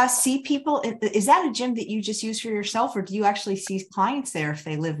you see people, is that a gym that you just use for yourself, or do you actually see clients there if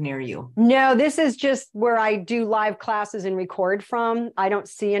they live near you? No, this is just where I do live classes and record from. I don't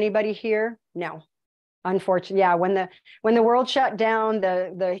see anybody here. No, unfortunately. Yeah, when the world shut down,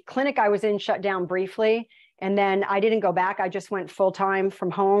 the clinic I was in shut down briefly. And then I didn't go back. I just went full time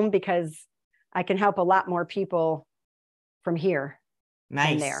from home because I can help a lot more people from here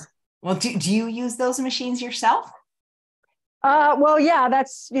than there. Well, do you use those machines yourself? Well, yeah,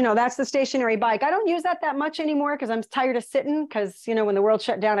 that's the stationary bike. I don't use that much anymore because I'm tired of sitting because, when the world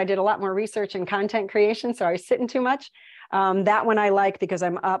shut down, I did a lot more research and content creation. So I was sitting too much. That one I like because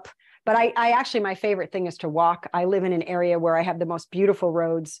I'm up. But I actually, my favorite thing is to walk. I live in an area where I have the most beautiful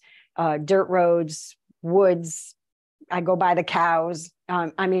roads, dirt roads, woods. I go by the cows.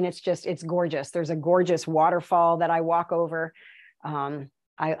 It's gorgeous. There's a gorgeous waterfall that I walk over.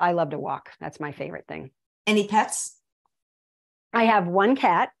 I love to walk. That's my favorite thing. Any pets? I have one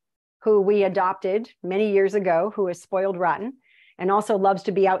cat who we adopted many years ago, who is spoiled rotten and also loves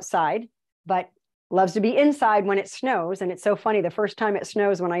to be outside, but loves to be inside when it snows. And it's so funny. The first time it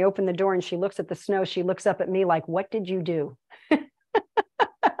snows, when I open the door and she looks at the snow, she looks up at me like, "What did you do?"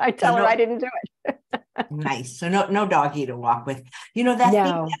 I tell her I didn't do it. Nice. So no doggy to walk with.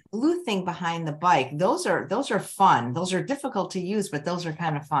 That blue thing behind the bike, those are fun. Those are difficult to use, but those are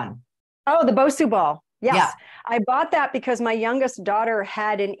kind of fun. Oh, the Bosu ball. Yes. Yeah. I bought that because my youngest daughter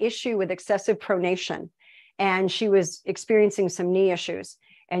had an issue with excessive pronation and she was experiencing some knee issues.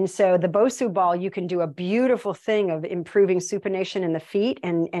 And so the Bosu ball, you can do a beautiful thing of improving supination in the feet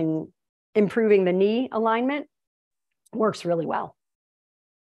and improving the knee alignment. Works really well.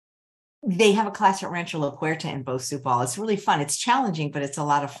 They have a class at Rancho La Puerta in Bosu ball. It's really fun. It's challenging, but it's a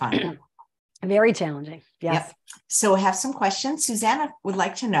lot of fun. Very challenging. Yes. Yep. So I have some questions. Susanna would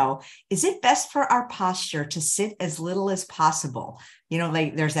like to know, is it best for our posture to sit as little as possible?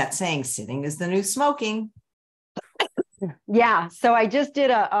 There's that saying, sitting is the new smoking. Yeah. So I just did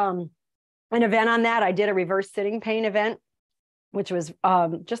an event on that. I did a reverse sitting pain event, which was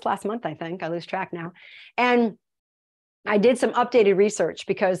just last month, I think. I lose track now. And I did some updated research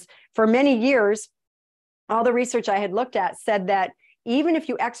because for many years, all the research I had looked at said that even if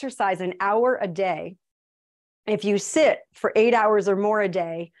you exercise an hour a day, if you sit for 8 hours or more a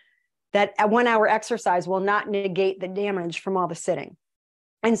day, that a 1 hour exercise will not negate the damage from all the sitting.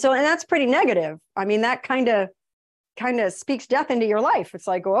 And that's pretty negative. I mean, that kind of speaks death into your life. It's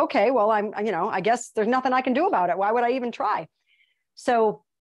like, well, okay, well, I guess there's nothing I can do about it. Why would I even try? So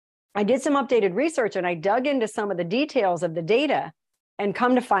I did some updated research and I dug into some of the details of the data and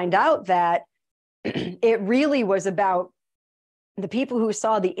come to find out that it really was about the people who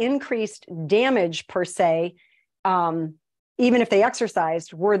saw the increased damage per se, even if they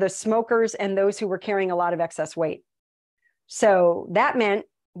exercised, were the smokers and those who were carrying a lot of excess weight. So that meant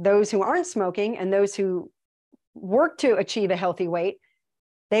those who aren't smoking and those who work to achieve a healthy weight,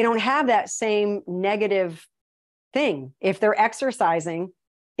 they don't have that same negative thing. If they're exercising,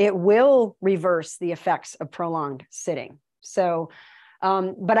 it will reverse the effects of prolonged sitting. So,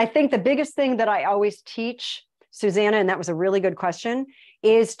 but I think the biggest thing that I always teach, Susanna, and that was a really good question,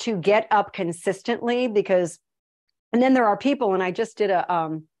 is to get up consistently and then there are people, and I just did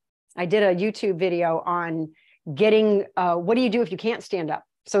a YouTube video on getting, what do you do if you can't stand up?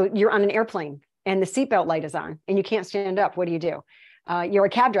 So you're on an airplane and the seatbelt light is on and you can't stand up. What do you do? You're a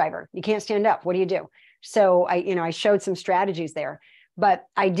cab driver. You can't stand up. What do you do? So I showed some strategies there, but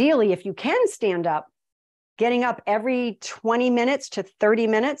ideally, if you can stand up, getting up every 20 minutes to 30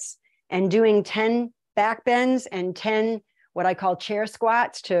 minutes and doing 10 back bends and 10 what I call chair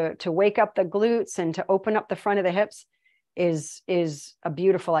squats to wake up the glutes and to open up the front of the hips is a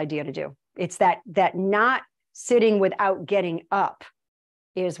beautiful idea to do. It's that not sitting without getting up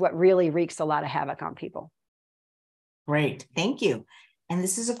is what really wreaks a lot of havoc on people. Great. Thank you. And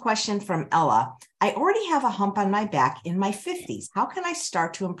this is a question from Ella. I already have a hump on my back in my 50s. How can I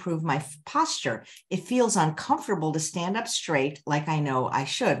start to improve my posture? It feels uncomfortable to stand up straight like I know I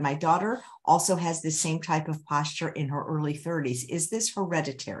should. My daughter also has the same type of posture in her early 30s. Is this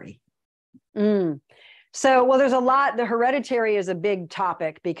hereditary? So, well, there's a lot. The hereditary is a big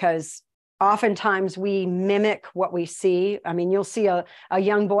topic because oftentimes we mimic what we see. I mean, you'll see a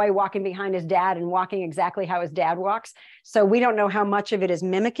young boy walking behind his dad and walking exactly how his dad walks. So we don't know how much of it is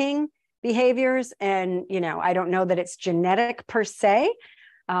mimicking behaviors. And, I don't know that it's genetic per se.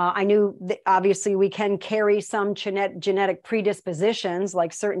 I knew that obviously we can carry some genetic predispositions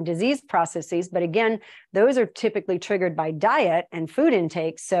like certain disease processes, but again, those are typically triggered by diet and food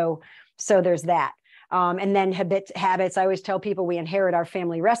intake. So there's that. And then habits, I always tell people we inherit our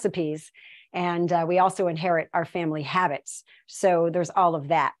family recipes and we also inherit our family habits. So there's all of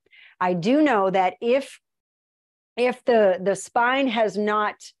that. I do know that if the spine has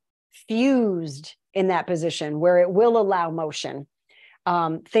not fused in that position where it will allow motion,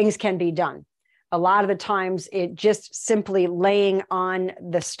 things can be done. A lot of the times it just simply laying on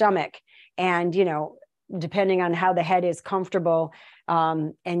the stomach and, depending on how the head is comfortable,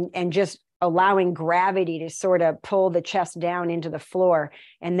 and just allowing gravity to sort of pull the chest down into the floor,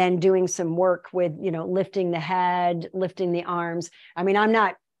 and then doing some work with, lifting the head, lifting the arms. I mean, I'm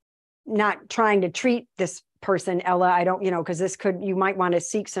not trying to treat this person, Ella. I don't, because you might want to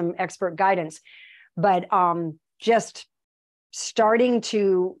seek some expert guidance, but just starting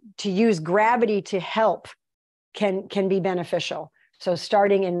to use gravity to help can be beneficial. So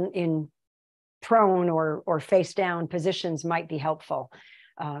starting in prone or face down positions might be helpful,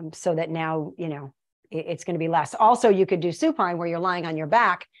 so that now, it's going to be less. Also, you could do supine, where you're lying on your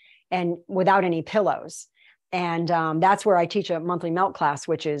back and without any pillows. And that's where I teach a monthly melt class,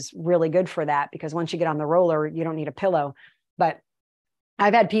 which is really good for that, because once you get on the roller, you don't need a pillow. But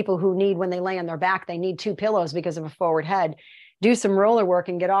I've had people who need, when they lay on their back, they need 2 pillows because of a forward head. Do some roller work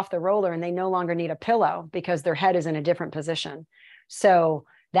and get off the roller, and they no longer need a pillow because their head is in a different position. So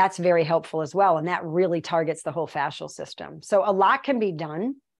that's very helpful as well. And that really targets the whole fascial system. So a lot can be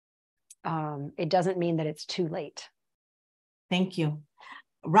done. It doesn't mean that it's too late. Thank you.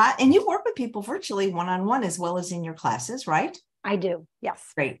 Right. And you work with people virtually one-on-one as well as in your classes, right? I do. Yes.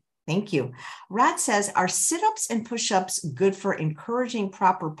 Great. Thank you. Rat says, are sit-ups and push-ups good for encouraging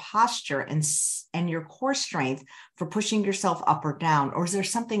proper posture and your core strength for pushing yourself up or down? Or is there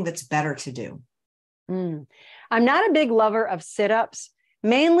something that's better to do? I'm not a big lover of sit-ups,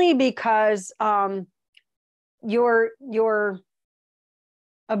 mainly because your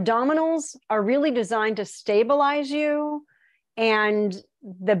abdominals are really designed to stabilize you. And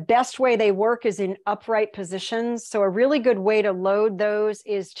the best way they work is in upright positions. So a really good way to load those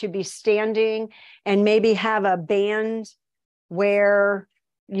is to be standing and maybe have a band where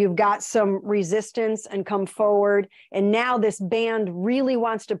you've got some resistance and come forward. And now this band really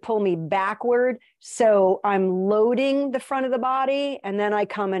wants to pull me backward. So I'm loading the front of the body, and then I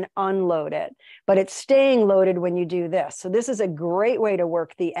come and unload it. But it's staying loaded when you do this. So this is a great way to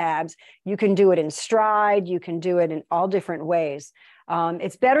work the abs. You can do it in stride. You can do it in all different ways.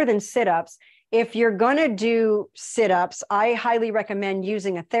 It's better than sit-ups. If you're going to do sit-ups, I highly recommend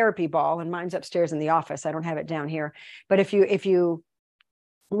using a therapy ball, and mine's upstairs in the office. I don't have it down here. But if you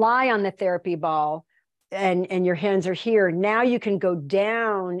lie on the therapy ball and your hands are here, now you can go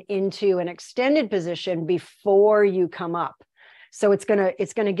down into an extended position before you come up. So it's going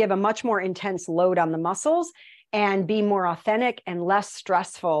to give a much more intense load on the muscles and be more authentic and less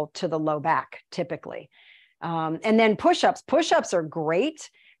stressful to the low back typically. And then push-ups. Push-ups are great.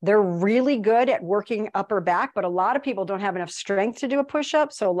 They're really good at working upper back, but a lot of people don't have enough strength to do a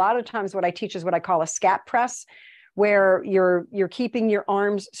push-up. So a lot of times what I teach is what I call a scat press, where you're keeping your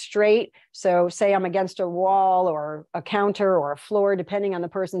arms straight. So say I'm against a wall or a counter or a floor, depending on the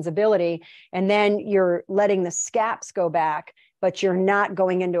person's ability. And then you're letting the scaps go back, but you're not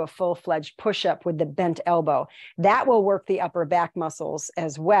going into a full-fledged push-up with the bent elbow. That will work the upper back muscles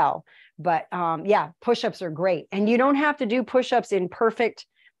as well. But yeah, push-ups are great. And you don't have to do push-ups in perfect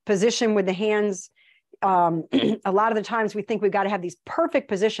position with the hands. A lot of the times we think we've got to have these perfect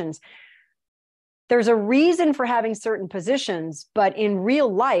positions. There's a reason for having certain positions, but in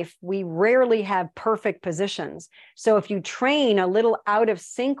real life, we rarely have perfect positions. So if you train a little out of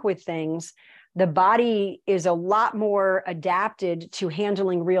sync with things, the body is a lot more adapted to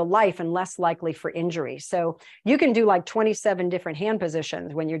handling real life and less likely for injury. So you can do like 27 different hand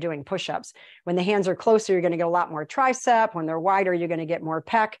positions when you're doing push-ups. When the hands are closer, you're going to get a lot more tricep. When they're wider, you're going to get more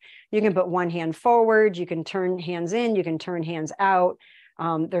pec. You can put one hand forward. You can turn hands in. You can turn hands out.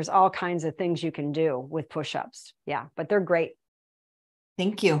 There's all kinds of things you can do with push-ups. Yeah, but they're great.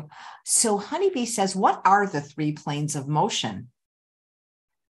 Thank you. So Honeybee says, what are the 3 planes of motion?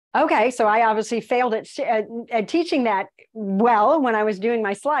 Okay, so I obviously failed at teaching that well when I was doing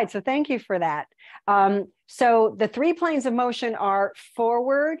my slides. So thank you for that. So the 3 planes of motion are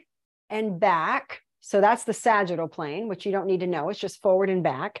forward and back. So that's the sagittal plane, which you don't need to know. It's just forward and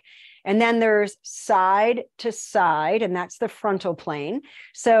back. And then there's side to side, and that's the frontal plane.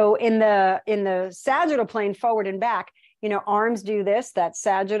 So in the sagittal plane, forward and back, arms do this, that's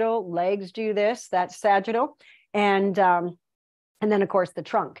sagittal, legs do this, that's sagittal. And then of course the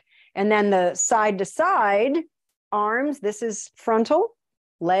trunk. And then the side to side arms, this is frontal,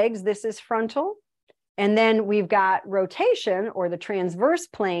 legs, this is frontal. And then we've got rotation, or the transverse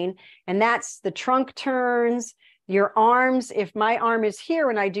plane, and that's the trunk turns. Your arms, if my arm is here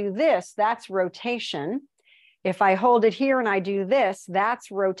and I do this, that's rotation. If I hold it here and I do this,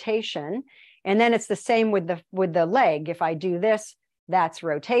 that's rotation. And then it's the same with the leg. If I do this, that's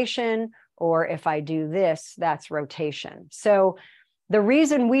rotation. Or if I do this, that's rotation. So the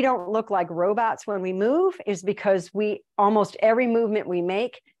reason we don't look like robots when we move is because almost every movement we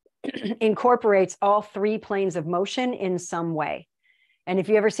make incorporates all three planes of motion in some way. And if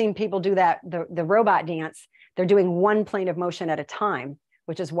you ever seen people do that, the robot dance, they're doing one plane of motion at a time,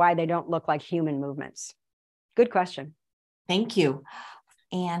 which is why they don't look like human movements. Good question. Thank you.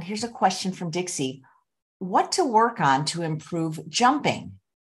 And here's a question from Dixie. What to work on to improve jumping?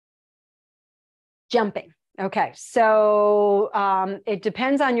 Jumping. Okay. So it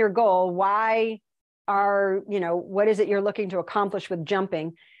depends on your goal. What is it you're looking to accomplish with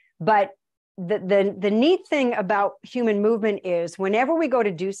jumping? But the neat thing about human movement is whenever we go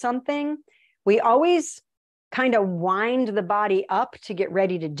to do something, we always kind of wind the body up to get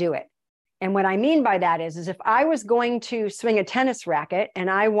ready to do it. And what I mean by that is if I was going to swing a tennis racket and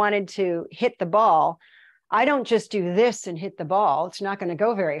I wanted to hit the ball, I don't just do this and hit the ball. It's not going to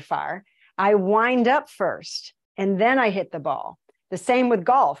go very far. I wind up first and then I hit the ball. The same with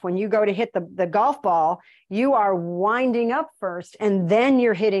golf. When you go to hit the golf ball, you are winding up first and then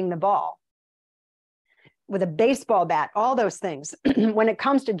you're hitting the ball. With a baseball bat, all those things. When it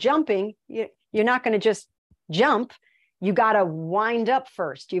comes to jumping, you're not going to just jump. You got to wind up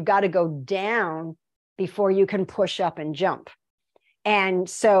first. You've got to go down before you can push up and jump. And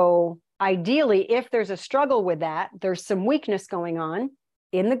so ideally, if there's a struggle with that, there's some weakness going on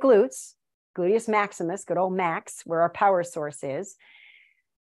in the glutes, gluteus maximus, good old max, where our power source is.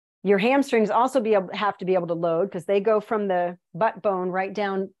 Your hamstrings also have to be able to load because they go from the butt bone right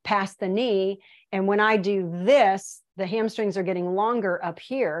down past the knee. And when I do this, the hamstrings are getting longer up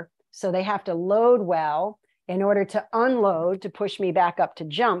here. So they have to load well in order to unload to push me back up to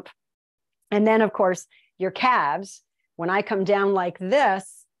jump. And then, of course, your calves, when I come down like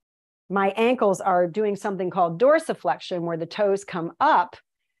this, my ankles are doing something called dorsiflexion, where the toes come up.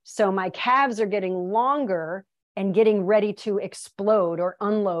 So my calves are getting longer and getting ready to explode or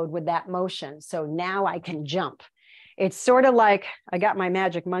unload with that motion. So now I can jump. It's sort of like, I got my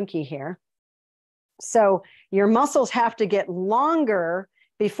magic monkey here. So your muscles have to get longer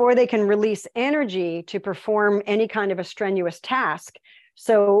before they can release energy to perform any kind of a strenuous task.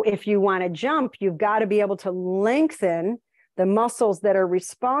 So if you want to jump, you've got to be able to lengthen the muscles that are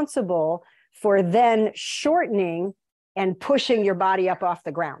responsible for then shortening and pushing your body up off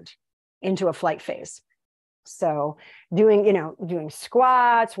the ground into a flight phase. So doing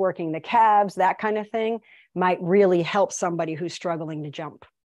squats, working the calves, that kind of thing might really help somebody who's struggling to jump.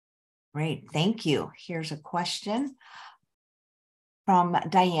 Great. Thank you. Here's a question from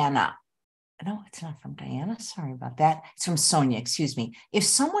Diana. No, it's not from Diana. Sorry about that. It's from Sonia. Excuse me. If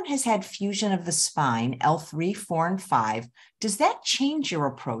someone has had fusion of the spine, L3, 4, and 5, does that change your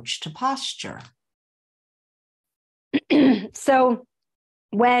approach to posture? So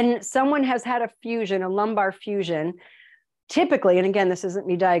when someone has had a fusion, a lumbar fusion, typically, and again, this isn't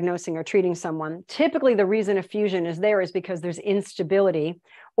me diagnosing or treating someone, typically the reason a fusion is there is because there's instability,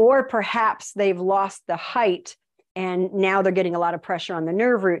 or perhaps they've lost the height and now they're getting a lot of pressure on the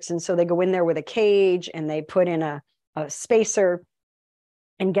nerve roots. And so they go in there with a cage and they put in a spacer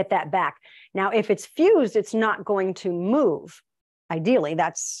and get that back. Now, if it's fused, it's not going to move. Ideally,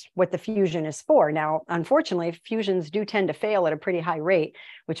 that's what the fusion is for. Now, unfortunately, fusions do tend to fail at a pretty high rate,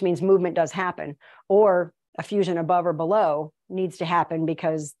 which means movement does happen, or a fusion above or below needs to happen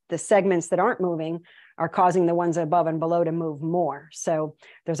because the segments that aren't moving are causing the ones above and below to move more. So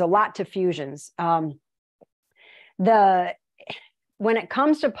there's a lot to fusions. When it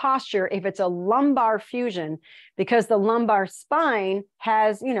comes to posture, if it's a lumbar fusion, because the lumbar spine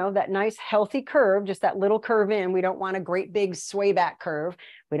has, that nice healthy curve, just that little curve in, we don't want a great big sway back curve.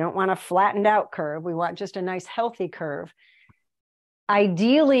 We don't want a flattened out curve. We want just a nice healthy curve.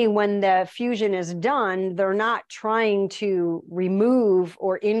 Ideally, when the fusion is done, they're not trying to remove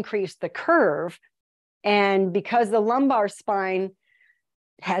or increase the curve. And because the lumbar spine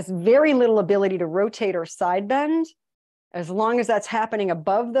has very little ability to rotate or side bend, as long as that's happening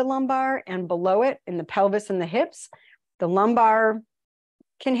above the lumbar and below it in the pelvis and the hips, the lumbar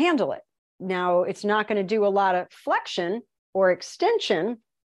can handle it. Now, it's not going to do a lot of flexion or extension,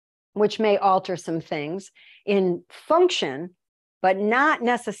 which may alter some things in function, but not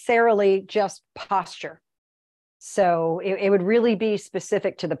necessarily just posture. So it would really be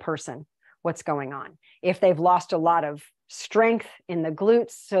specific to the person, what's going on. If they've lost a lot of strength in the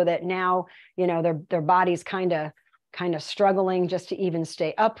glutes so that now, their body's kind of struggling just to even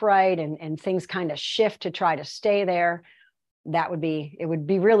stay upright and things kind of shift to try to stay there, it would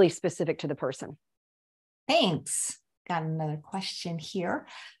be really specific to the person. Thanks. Got another question here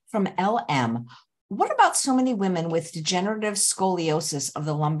from LM. What about so many women with degenerative scoliosis of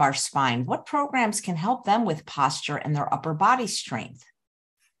the lumbar spine? What programs can help them with posture and their upper body strength?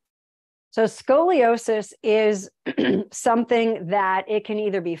 So scoliosis is something that it can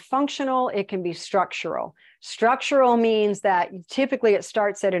either be functional, it can be structural. Structural means that typically it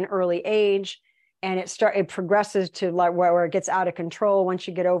starts at an early age and it progresses to like where it gets out of control. Once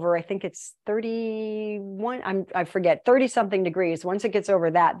you get over, I think it's 31, I forget, 30 something degrees. Once it gets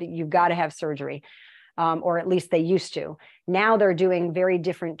over that, you've got to have surgery. Or at least they used to. Now they're doing very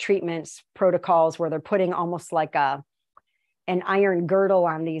different treatments, protocols where they're putting almost like an iron girdle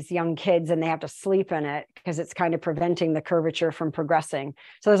on these young kids and they have to sleep in it because it's kind of preventing the curvature from progressing.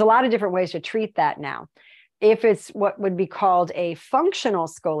 So there's a lot of different ways to treat that now. If it's what would be called a functional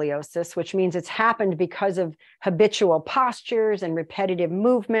scoliosis, which means it's happened because of habitual postures and repetitive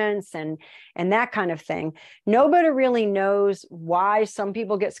movements and that kind of thing, nobody really knows why some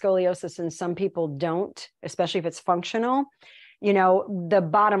people get scoliosis and some people don't, especially if it's functional. You know, the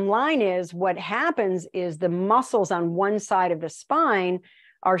bottom line is what happens is the muscles on one side of the spine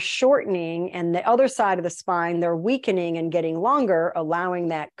are shortening and the other side of the spine, they're weakening and getting longer, allowing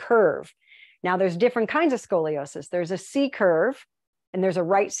that curve. Now, there's different kinds of scoliosis. There's a C curve, and there's a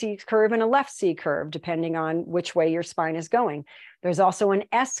right C curve and a left C curve, depending on which way your spine is going. There's also an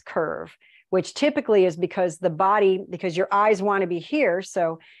S curve, which typically is because because your eyes want to be here.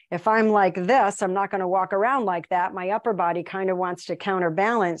 So if I'm like this, I'm not going to walk around like that. My upper body kind of wants to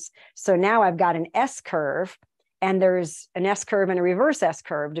counterbalance. So now I've got an S curve, and there's an S curve and a reverse S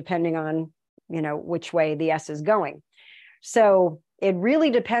curve, depending on, you know, which way the S is going. So it really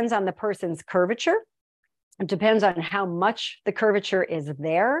depends on the person's curvature. It depends on how much the curvature is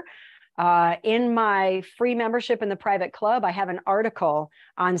there. In my free membership in the private club, I have an article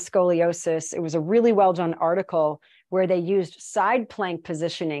on scoliosis. It was a really well done article where they used side plank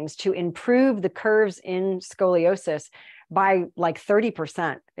positionings to improve the curves in scoliosis by like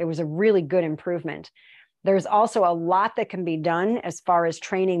 30%. It was a really good improvement. There's also a lot that can be done as far as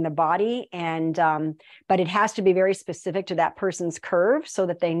training the body, but it has to be very specific to that person's curve so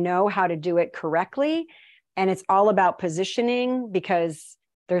that they know how to do it correctly. And it's all about positioning because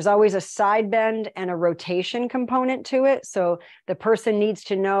there's always a side bend and a rotation component to it. So the person needs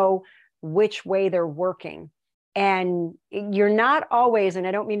to know which way they're working. And you're not always, and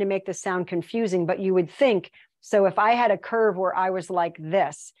I don't mean to make this sound confusing, but you would think, so if I had a curve where I was like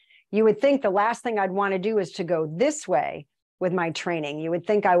this, you would think the last thing I'd want to do is to go this way with my training. You would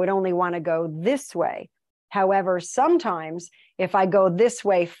think I would only want to go this way. However, sometimes if I go this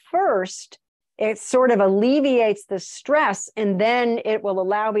way first, it sort of alleviates the stress and then it will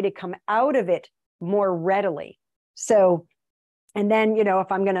allow me to come out of it more readily. So, and then, you know, if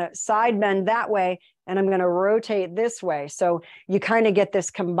I'm going to side bend that way and I'm going to rotate this way. So you kind of get this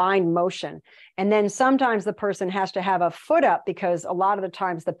combined motion. And then sometimes the person has to have a foot up because a lot of the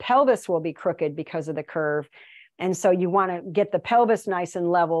times the pelvis will be crooked because of the curve. And so you want to get the pelvis nice and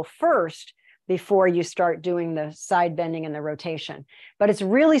level first before you start doing the side bending and the rotation. But it's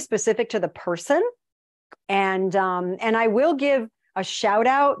really specific to the person. And I will give a shout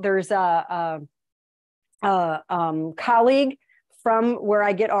out. There's a colleague from where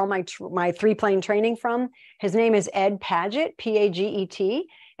I get all my three-plane training from. His name is Ed Paget, Paget,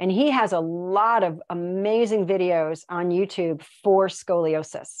 and he has a lot of amazing videos on YouTube for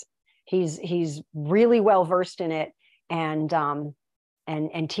scoliosis. He's really well versed in it and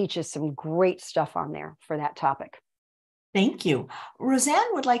teaches some great stuff on there for that topic. Thank you.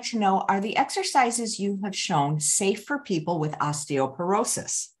 Roseanne would like to know, are the exercises you have shown safe for people with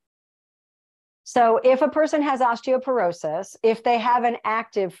osteoporosis? So if a person has osteoporosis, if they have an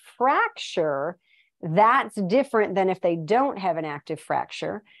active fracture, that's different than if they don't have an active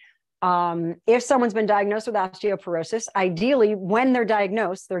fracture. If someone's been diagnosed with osteoporosis, ideally, when they're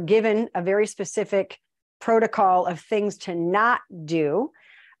diagnosed, they're given a very specific protocol of things to not do.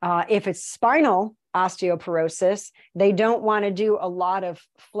 If it's spinal osteoporosis, they don't want to do a lot of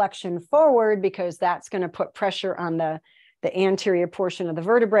flexion forward because that's going to put pressure on the anterior portion of the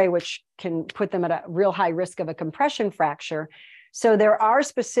vertebrae, which can put them at a real high risk of a compression fracture. So there are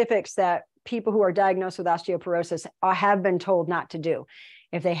specifics that people who are diagnosed with osteoporosis have been told not to do.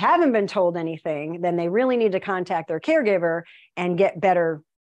 If they haven't been told anything, then they really need to contact their caregiver and get better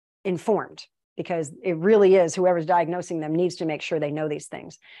informed, because it really is whoever's diagnosing them needs to make sure they know these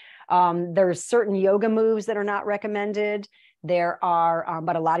things. There's certain yoga moves that are not recommended. There are,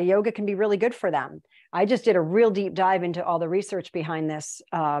 but a lot of yoga can be really good for them. I just did a real deep dive into all the research behind this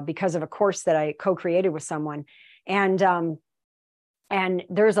because of a course that I co-created with someone. And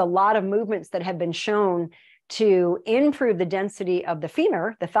there's a lot of movements that have been shown to improve the density of the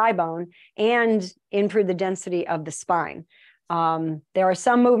femur, the thigh bone, and improve the density of the spine. There are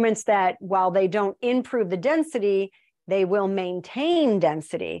some movements that, while they don't improve the density, they will maintain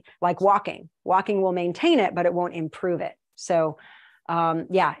density, like walking. Walking will maintain it, but it won't improve it. So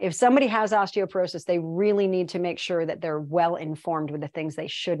yeah, if somebody has osteoporosis, they really need to make sure that they're well informed with the things they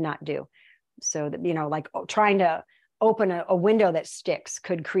should not do. So that, you know, like trying to open a window that sticks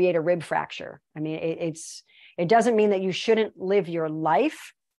could create a rib fracture. I mean, it doesn't mean that you shouldn't live your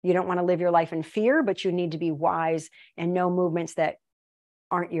life. You don't want to live your life in fear, but you need to be wise and know movements that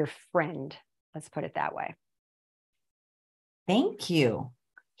aren't your friend. Let's put it that way. Thank you.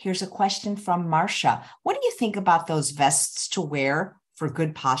 Here's a question from Marcia. What do you think about those vests to wear for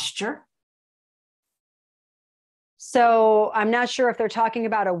good posture? So I'm not sure if they're talking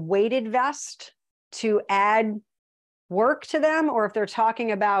about a weighted vest to add work to them, or if they're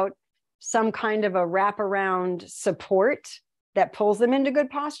talking about some kind of a wraparound support that pulls them into good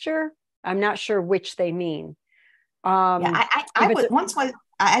posture. I'm not sure which they mean. Yeah,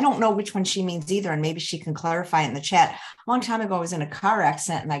 I don't know which one she means either, and maybe she can clarify it in the chat. A long time ago, I was in a car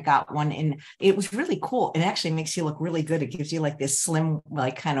accident and I got one, and it was really cool. It actually makes you look really good. It gives you like this slim,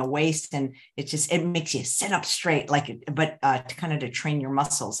 like kind of waist, and it makes you sit up straight, but to kind of to train your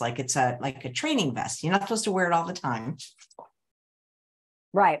muscles, like it's like a training vest. You're not supposed to wear it all the time.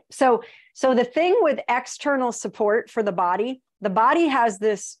 Right. So the thing with external support for the body has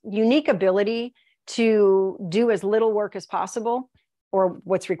this unique ability to do as little work as possible, or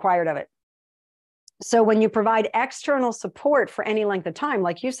what's required of it. So when you provide external support for any length of time,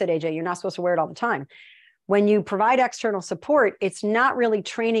 like you said, AJ, you're not supposed to wear it all the time. When you provide external support, it's not really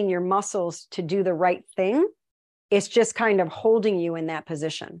training your muscles to do the right thing. It's just kind of holding you in that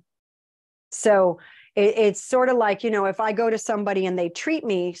position. So it's sort of like, you know, if I go to somebody and they treat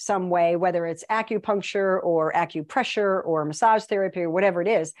me some way, whether it's acupuncture or acupressure or massage therapy or whatever it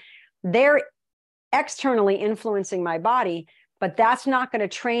is, they're externally influencing my body, but that's not going to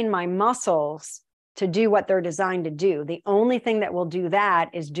train my muscles to do what they're designed to do. The only thing that will do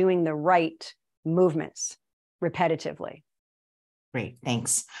that is doing the right movements repetitively. Great,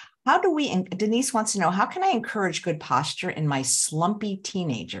 thanks. Denise wants to know, how can I encourage good posture in my slumpy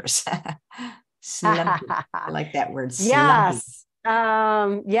teenagers? Slumpy. I like that word. Slumpy. Yes.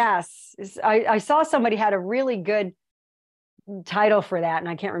 Yes. I saw somebody had a really good title for that, and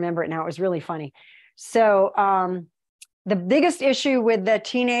I can't remember it now. It was really funny. So the biggest issue with the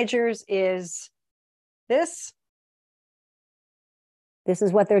teenagers is this. This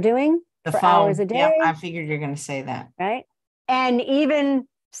is what they're doing The for phone. hours a day. Yeah, I figured you're going to say that. Right. And even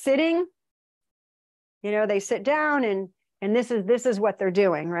sitting, you know, they sit down and this is what they're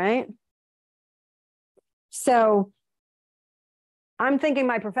doing, right? So I'm thinking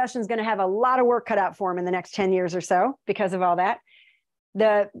my profession is going to have a lot of work cut out for them in the next 10 years or so because of all that.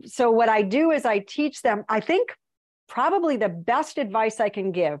 So what I do is I teach them, I think probably the best advice I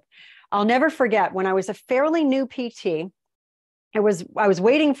can give. I'll never forget when I was a fairly new PT, I was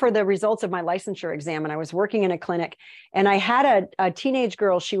waiting for the results of my licensure exam, and I was working in a clinic, and I had a teenage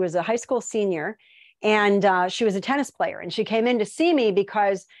girl. She was a high school senior, and she was a tennis player, and she came in to see me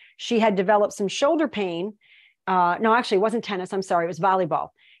because she had developed some shoulder pain. No, actually, it wasn't tennis. I'm sorry. It was volleyball.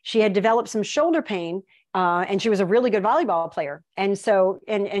 She had developed some shoulder pain, and she was a really good volleyball player. And so,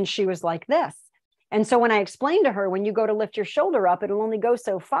 and she was like this. And so when I explained to her, when you go to lift your shoulder up, it'll only go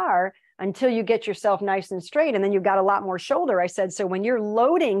so far until you get yourself nice and straight. And then you've got a lot more shoulder. I said, so when you're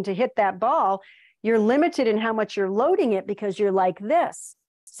loading to hit that ball, you're limited in how much you're loading it because you're like this.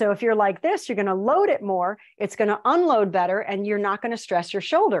 So if you're like this, you're going to load it more. It's going to unload better, and you're not going to stress your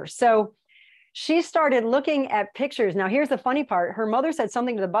shoulder. So she started looking at pictures. Now, here's the funny part. Her mother said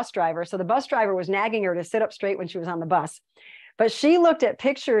something to the bus driver. So the bus driver was nagging her to sit up straight when she was on the bus. But she looked at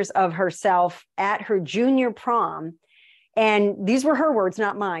pictures of herself at her junior prom. And these were her words,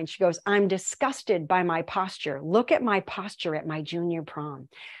 not mine. She goes, I'm disgusted by my posture. Look at my posture at my junior prom.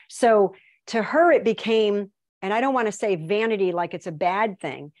 So to her, it became, and I don't want to say vanity like it's a bad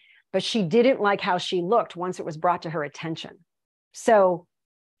thing, but she didn't like how she looked once it was brought to her attention. So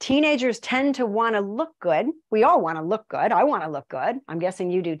teenagers tend to want to look good. We all want to look good. I want to look good. I'm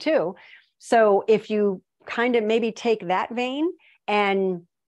guessing you do too. So if you kind of maybe take that vein and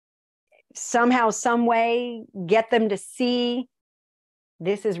somehow, some way get them to see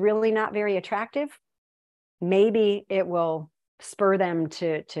this is really not very attractive, maybe it will spur them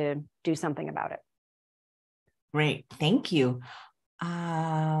to do something about it. Great. Thank you.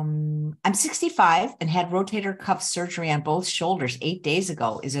 I'm 65 and had rotator cuff surgery on both shoulders 8 days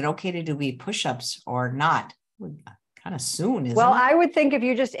ago. Is it okay to do push-ups or not? Kind of soon, isn't it? Well, I would think if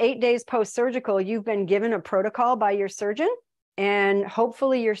you're just 8 days post-surgical, you've been given a protocol by your surgeon, and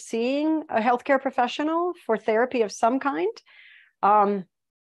hopefully you're seeing a healthcare professional for therapy of some kind.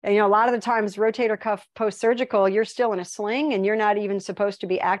 And, a lot of the times rotator cuff post-surgical, you're still in a sling and you're not even supposed to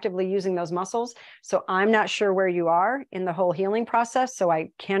be actively using those muscles. So I'm not sure where you are in the whole healing process. So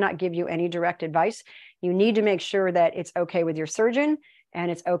I cannot give you any direct advice. You need to make sure that it's okay with your surgeon and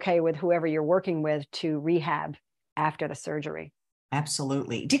it's okay with whoever you're working with to rehab after the surgery.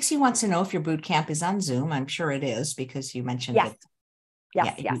 Absolutely. Dixie wants to know if your boot camp is on Zoom. I'm sure it is because you mentioned yes. that.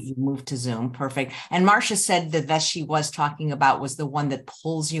 Yes, yeah, you moved to Zoom. Perfect. And Marcia said the vest she was talking about was the one that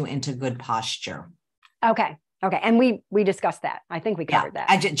pulls you into good posture. Okay. And we discussed that. I think we covered that.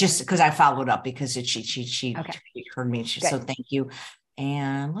 I just because I followed up because she heard me. So thank you.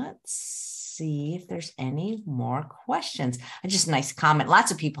 And let's see if there's any more questions. Just nice comment. Lots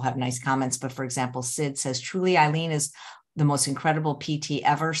of people have nice comments, but for example, Sid says, truly, Eileen is the most incredible PT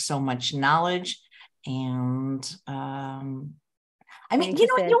ever. So much knowledge. And I mean, you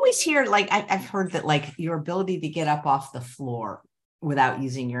always hear, like, I've heard that, like, your ability to get up off the floor without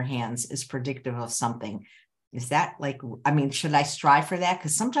using your hands is predictive of something. Is that like, I mean, should I strive for that?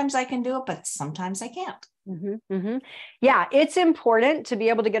 Because sometimes I can do it, but sometimes I can't. Yeah, it's important to be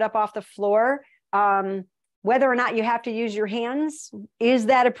able to get up off the floor. Whether or not you have to use your hands, is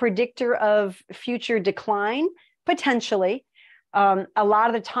that a predictor of future decline? Potentially. A lot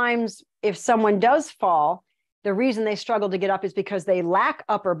of the times, if someone does fall, the reason they struggle to get up is because they lack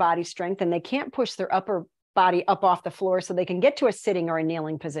upper body strength and they can't push their upper body up off the floor so they can get to a sitting or a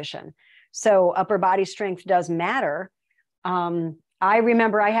kneeling position. So upper body strength does matter. I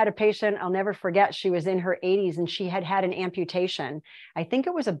remember I had a patient, I'll never forget, she was in her 80s and she had an amputation. I think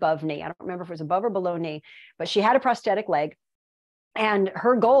it was above knee. I don't remember if it was above or below knee, but she had a prosthetic leg. And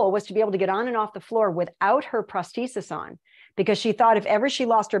her goal was to be able to get on and off the floor without her prosthesis on, because she thought if ever she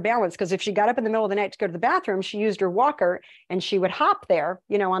lost her balance, because if she got up in the middle of the night to go to the bathroom, she used her walker and she would hop there,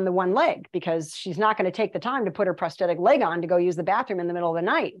 on the one leg, because she's not going to take the time to put her prosthetic leg on to go use the bathroom in the middle of the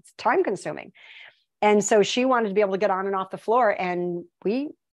night. It's time consuming. And so she wanted to be able to get on and off the floor. And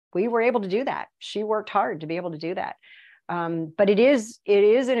we were able to do that. She worked hard to be able to do that. But it is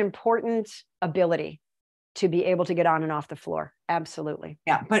an important ability to be able to get on and off the floor. Absolutely.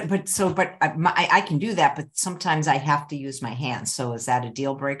 Yeah. But I can do that, but sometimes I have to use my hands. So is that a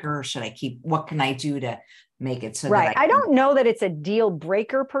deal breaker, or should I what can I do to make it so that I don't know that it's a deal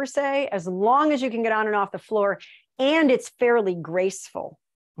breaker per se, as long as you can get on and off the floor and it's fairly graceful.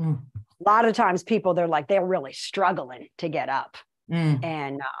 A lot of times people, they're really struggling to get up. And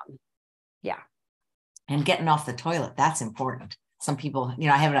and getting off the toilet, that's important. Some people,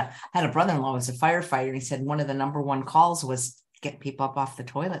 I had a brother-in-law who was a firefighter, and he said one of the number one calls was get people up off the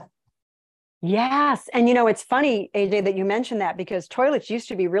toilet. Yes. And it's funny, AJ, that you mentioned that, because toilets used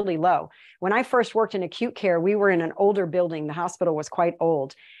to be really low. When I first worked in acute care, we were in an older building. The hospital was quite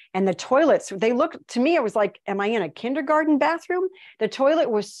old. And the toilets, they looked, to me, it was like, am I in a kindergarten bathroom? The toilet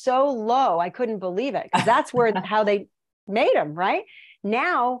was so low, I couldn't believe it, because that's how they made them, right?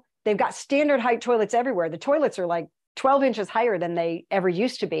 Now they've got standard height toilets everywhere. The toilets are like 12 inches higher than they ever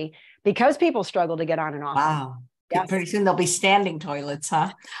used to be, because people struggle to get on and off. Wow. Yes. Pretty soon there'll be standing toilets,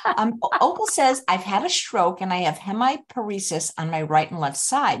 huh? Opal says, I've had a stroke and I have hemiparesis on my right and left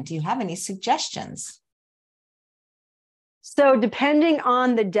side. Do you have any suggestions? So depending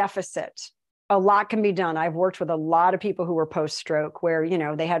on the deficit, a lot can be done. I've worked with a lot of people who were post-stroke where,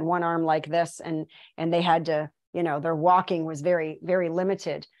 they had one arm like this and they had to, their walking was very, very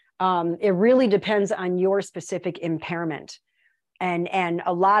limited. It really depends on your specific impairment. And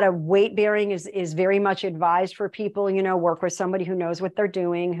a lot of weight bearing is very much advised for people, work with somebody who knows what they're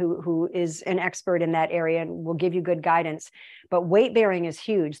doing, who is an expert in that area and will give you good guidance. But weight bearing is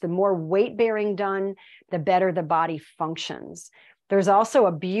huge. The more weight bearing done, the better the body functions. There's also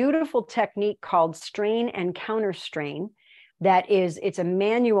a beautiful technique called strain and counter strain. It's a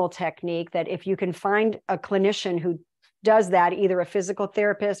manual technique that if you can find a clinician who does that, either a physical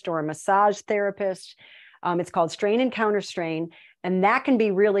therapist or a massage therapist, it's called strain and counter strain. And that can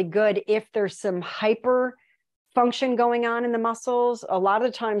be really good if there's some hyper function going on in the muscles. A lot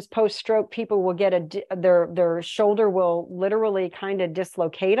of the times post-stroke, people will get their shoulder will literally kind of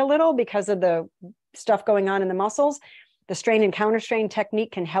dislocate a little because of the stuff going on in the muscles. The strain and counter strain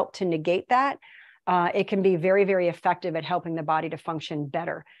technique can help to negate that. It can be very, very effective at helping the body to function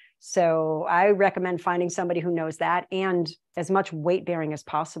better. So I recommend finding somebody who knows that, and as much weight bearing as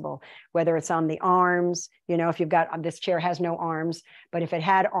possible, whether it's on the arms, if you've got, this chair has no arms, but if it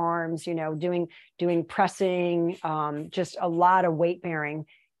had arms, doing pressing, just a lot of weight bearing,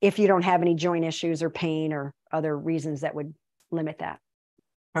 if you don't have any joint issues or pain or other reasons that would limit that.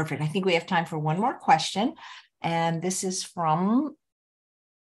 Perfect. I think we have time for one more question. And this is from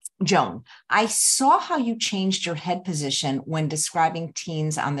Joan, I saw how you changed your head position when describing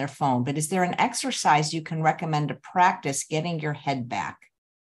teens on their phone, but is there an exercise you can recommend to practice getting your head back?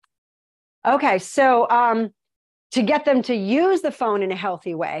 Okay, so to get them to use the phone in a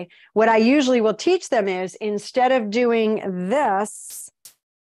healthy way, what I usually will teach them is, instead of doing this.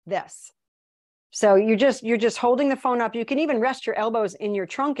 So you're just holding the phone up. You can even rest your elbows in your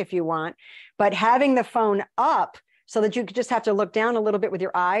trunk if you want, but having the phone up so that you just have to look down a little bit with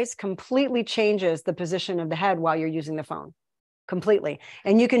your eyes completely changes the position of the head while you're using the phone, completely.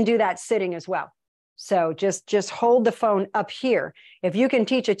 And you can do that sitting as well. So just hold the phone up here. If you can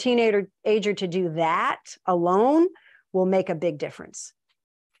teach a teenager to do that alone, will make a big difference.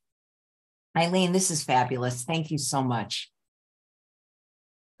 Eileen, this is fabulous. Thank you so much.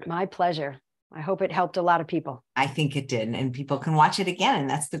 My pleasure. I hope it helped a lot of people. I think it did. And people can watch it again. And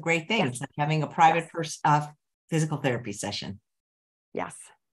that's the great thing. Yes. It's like having a private physical therapy session. Yes.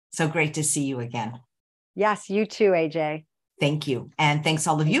 So great to see you again. Yes, you too, AJ. Thank you. And thanks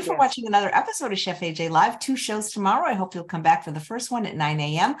all of you for watching another episode of Chef AJ Live. 2 shows tomorrow. I hope you'll come back for the first one at 9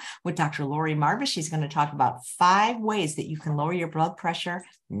 a.m. with Dr. Lori Marvis. She's going to talk about 5 ways that you can lower your blood pressure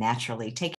naturally. Take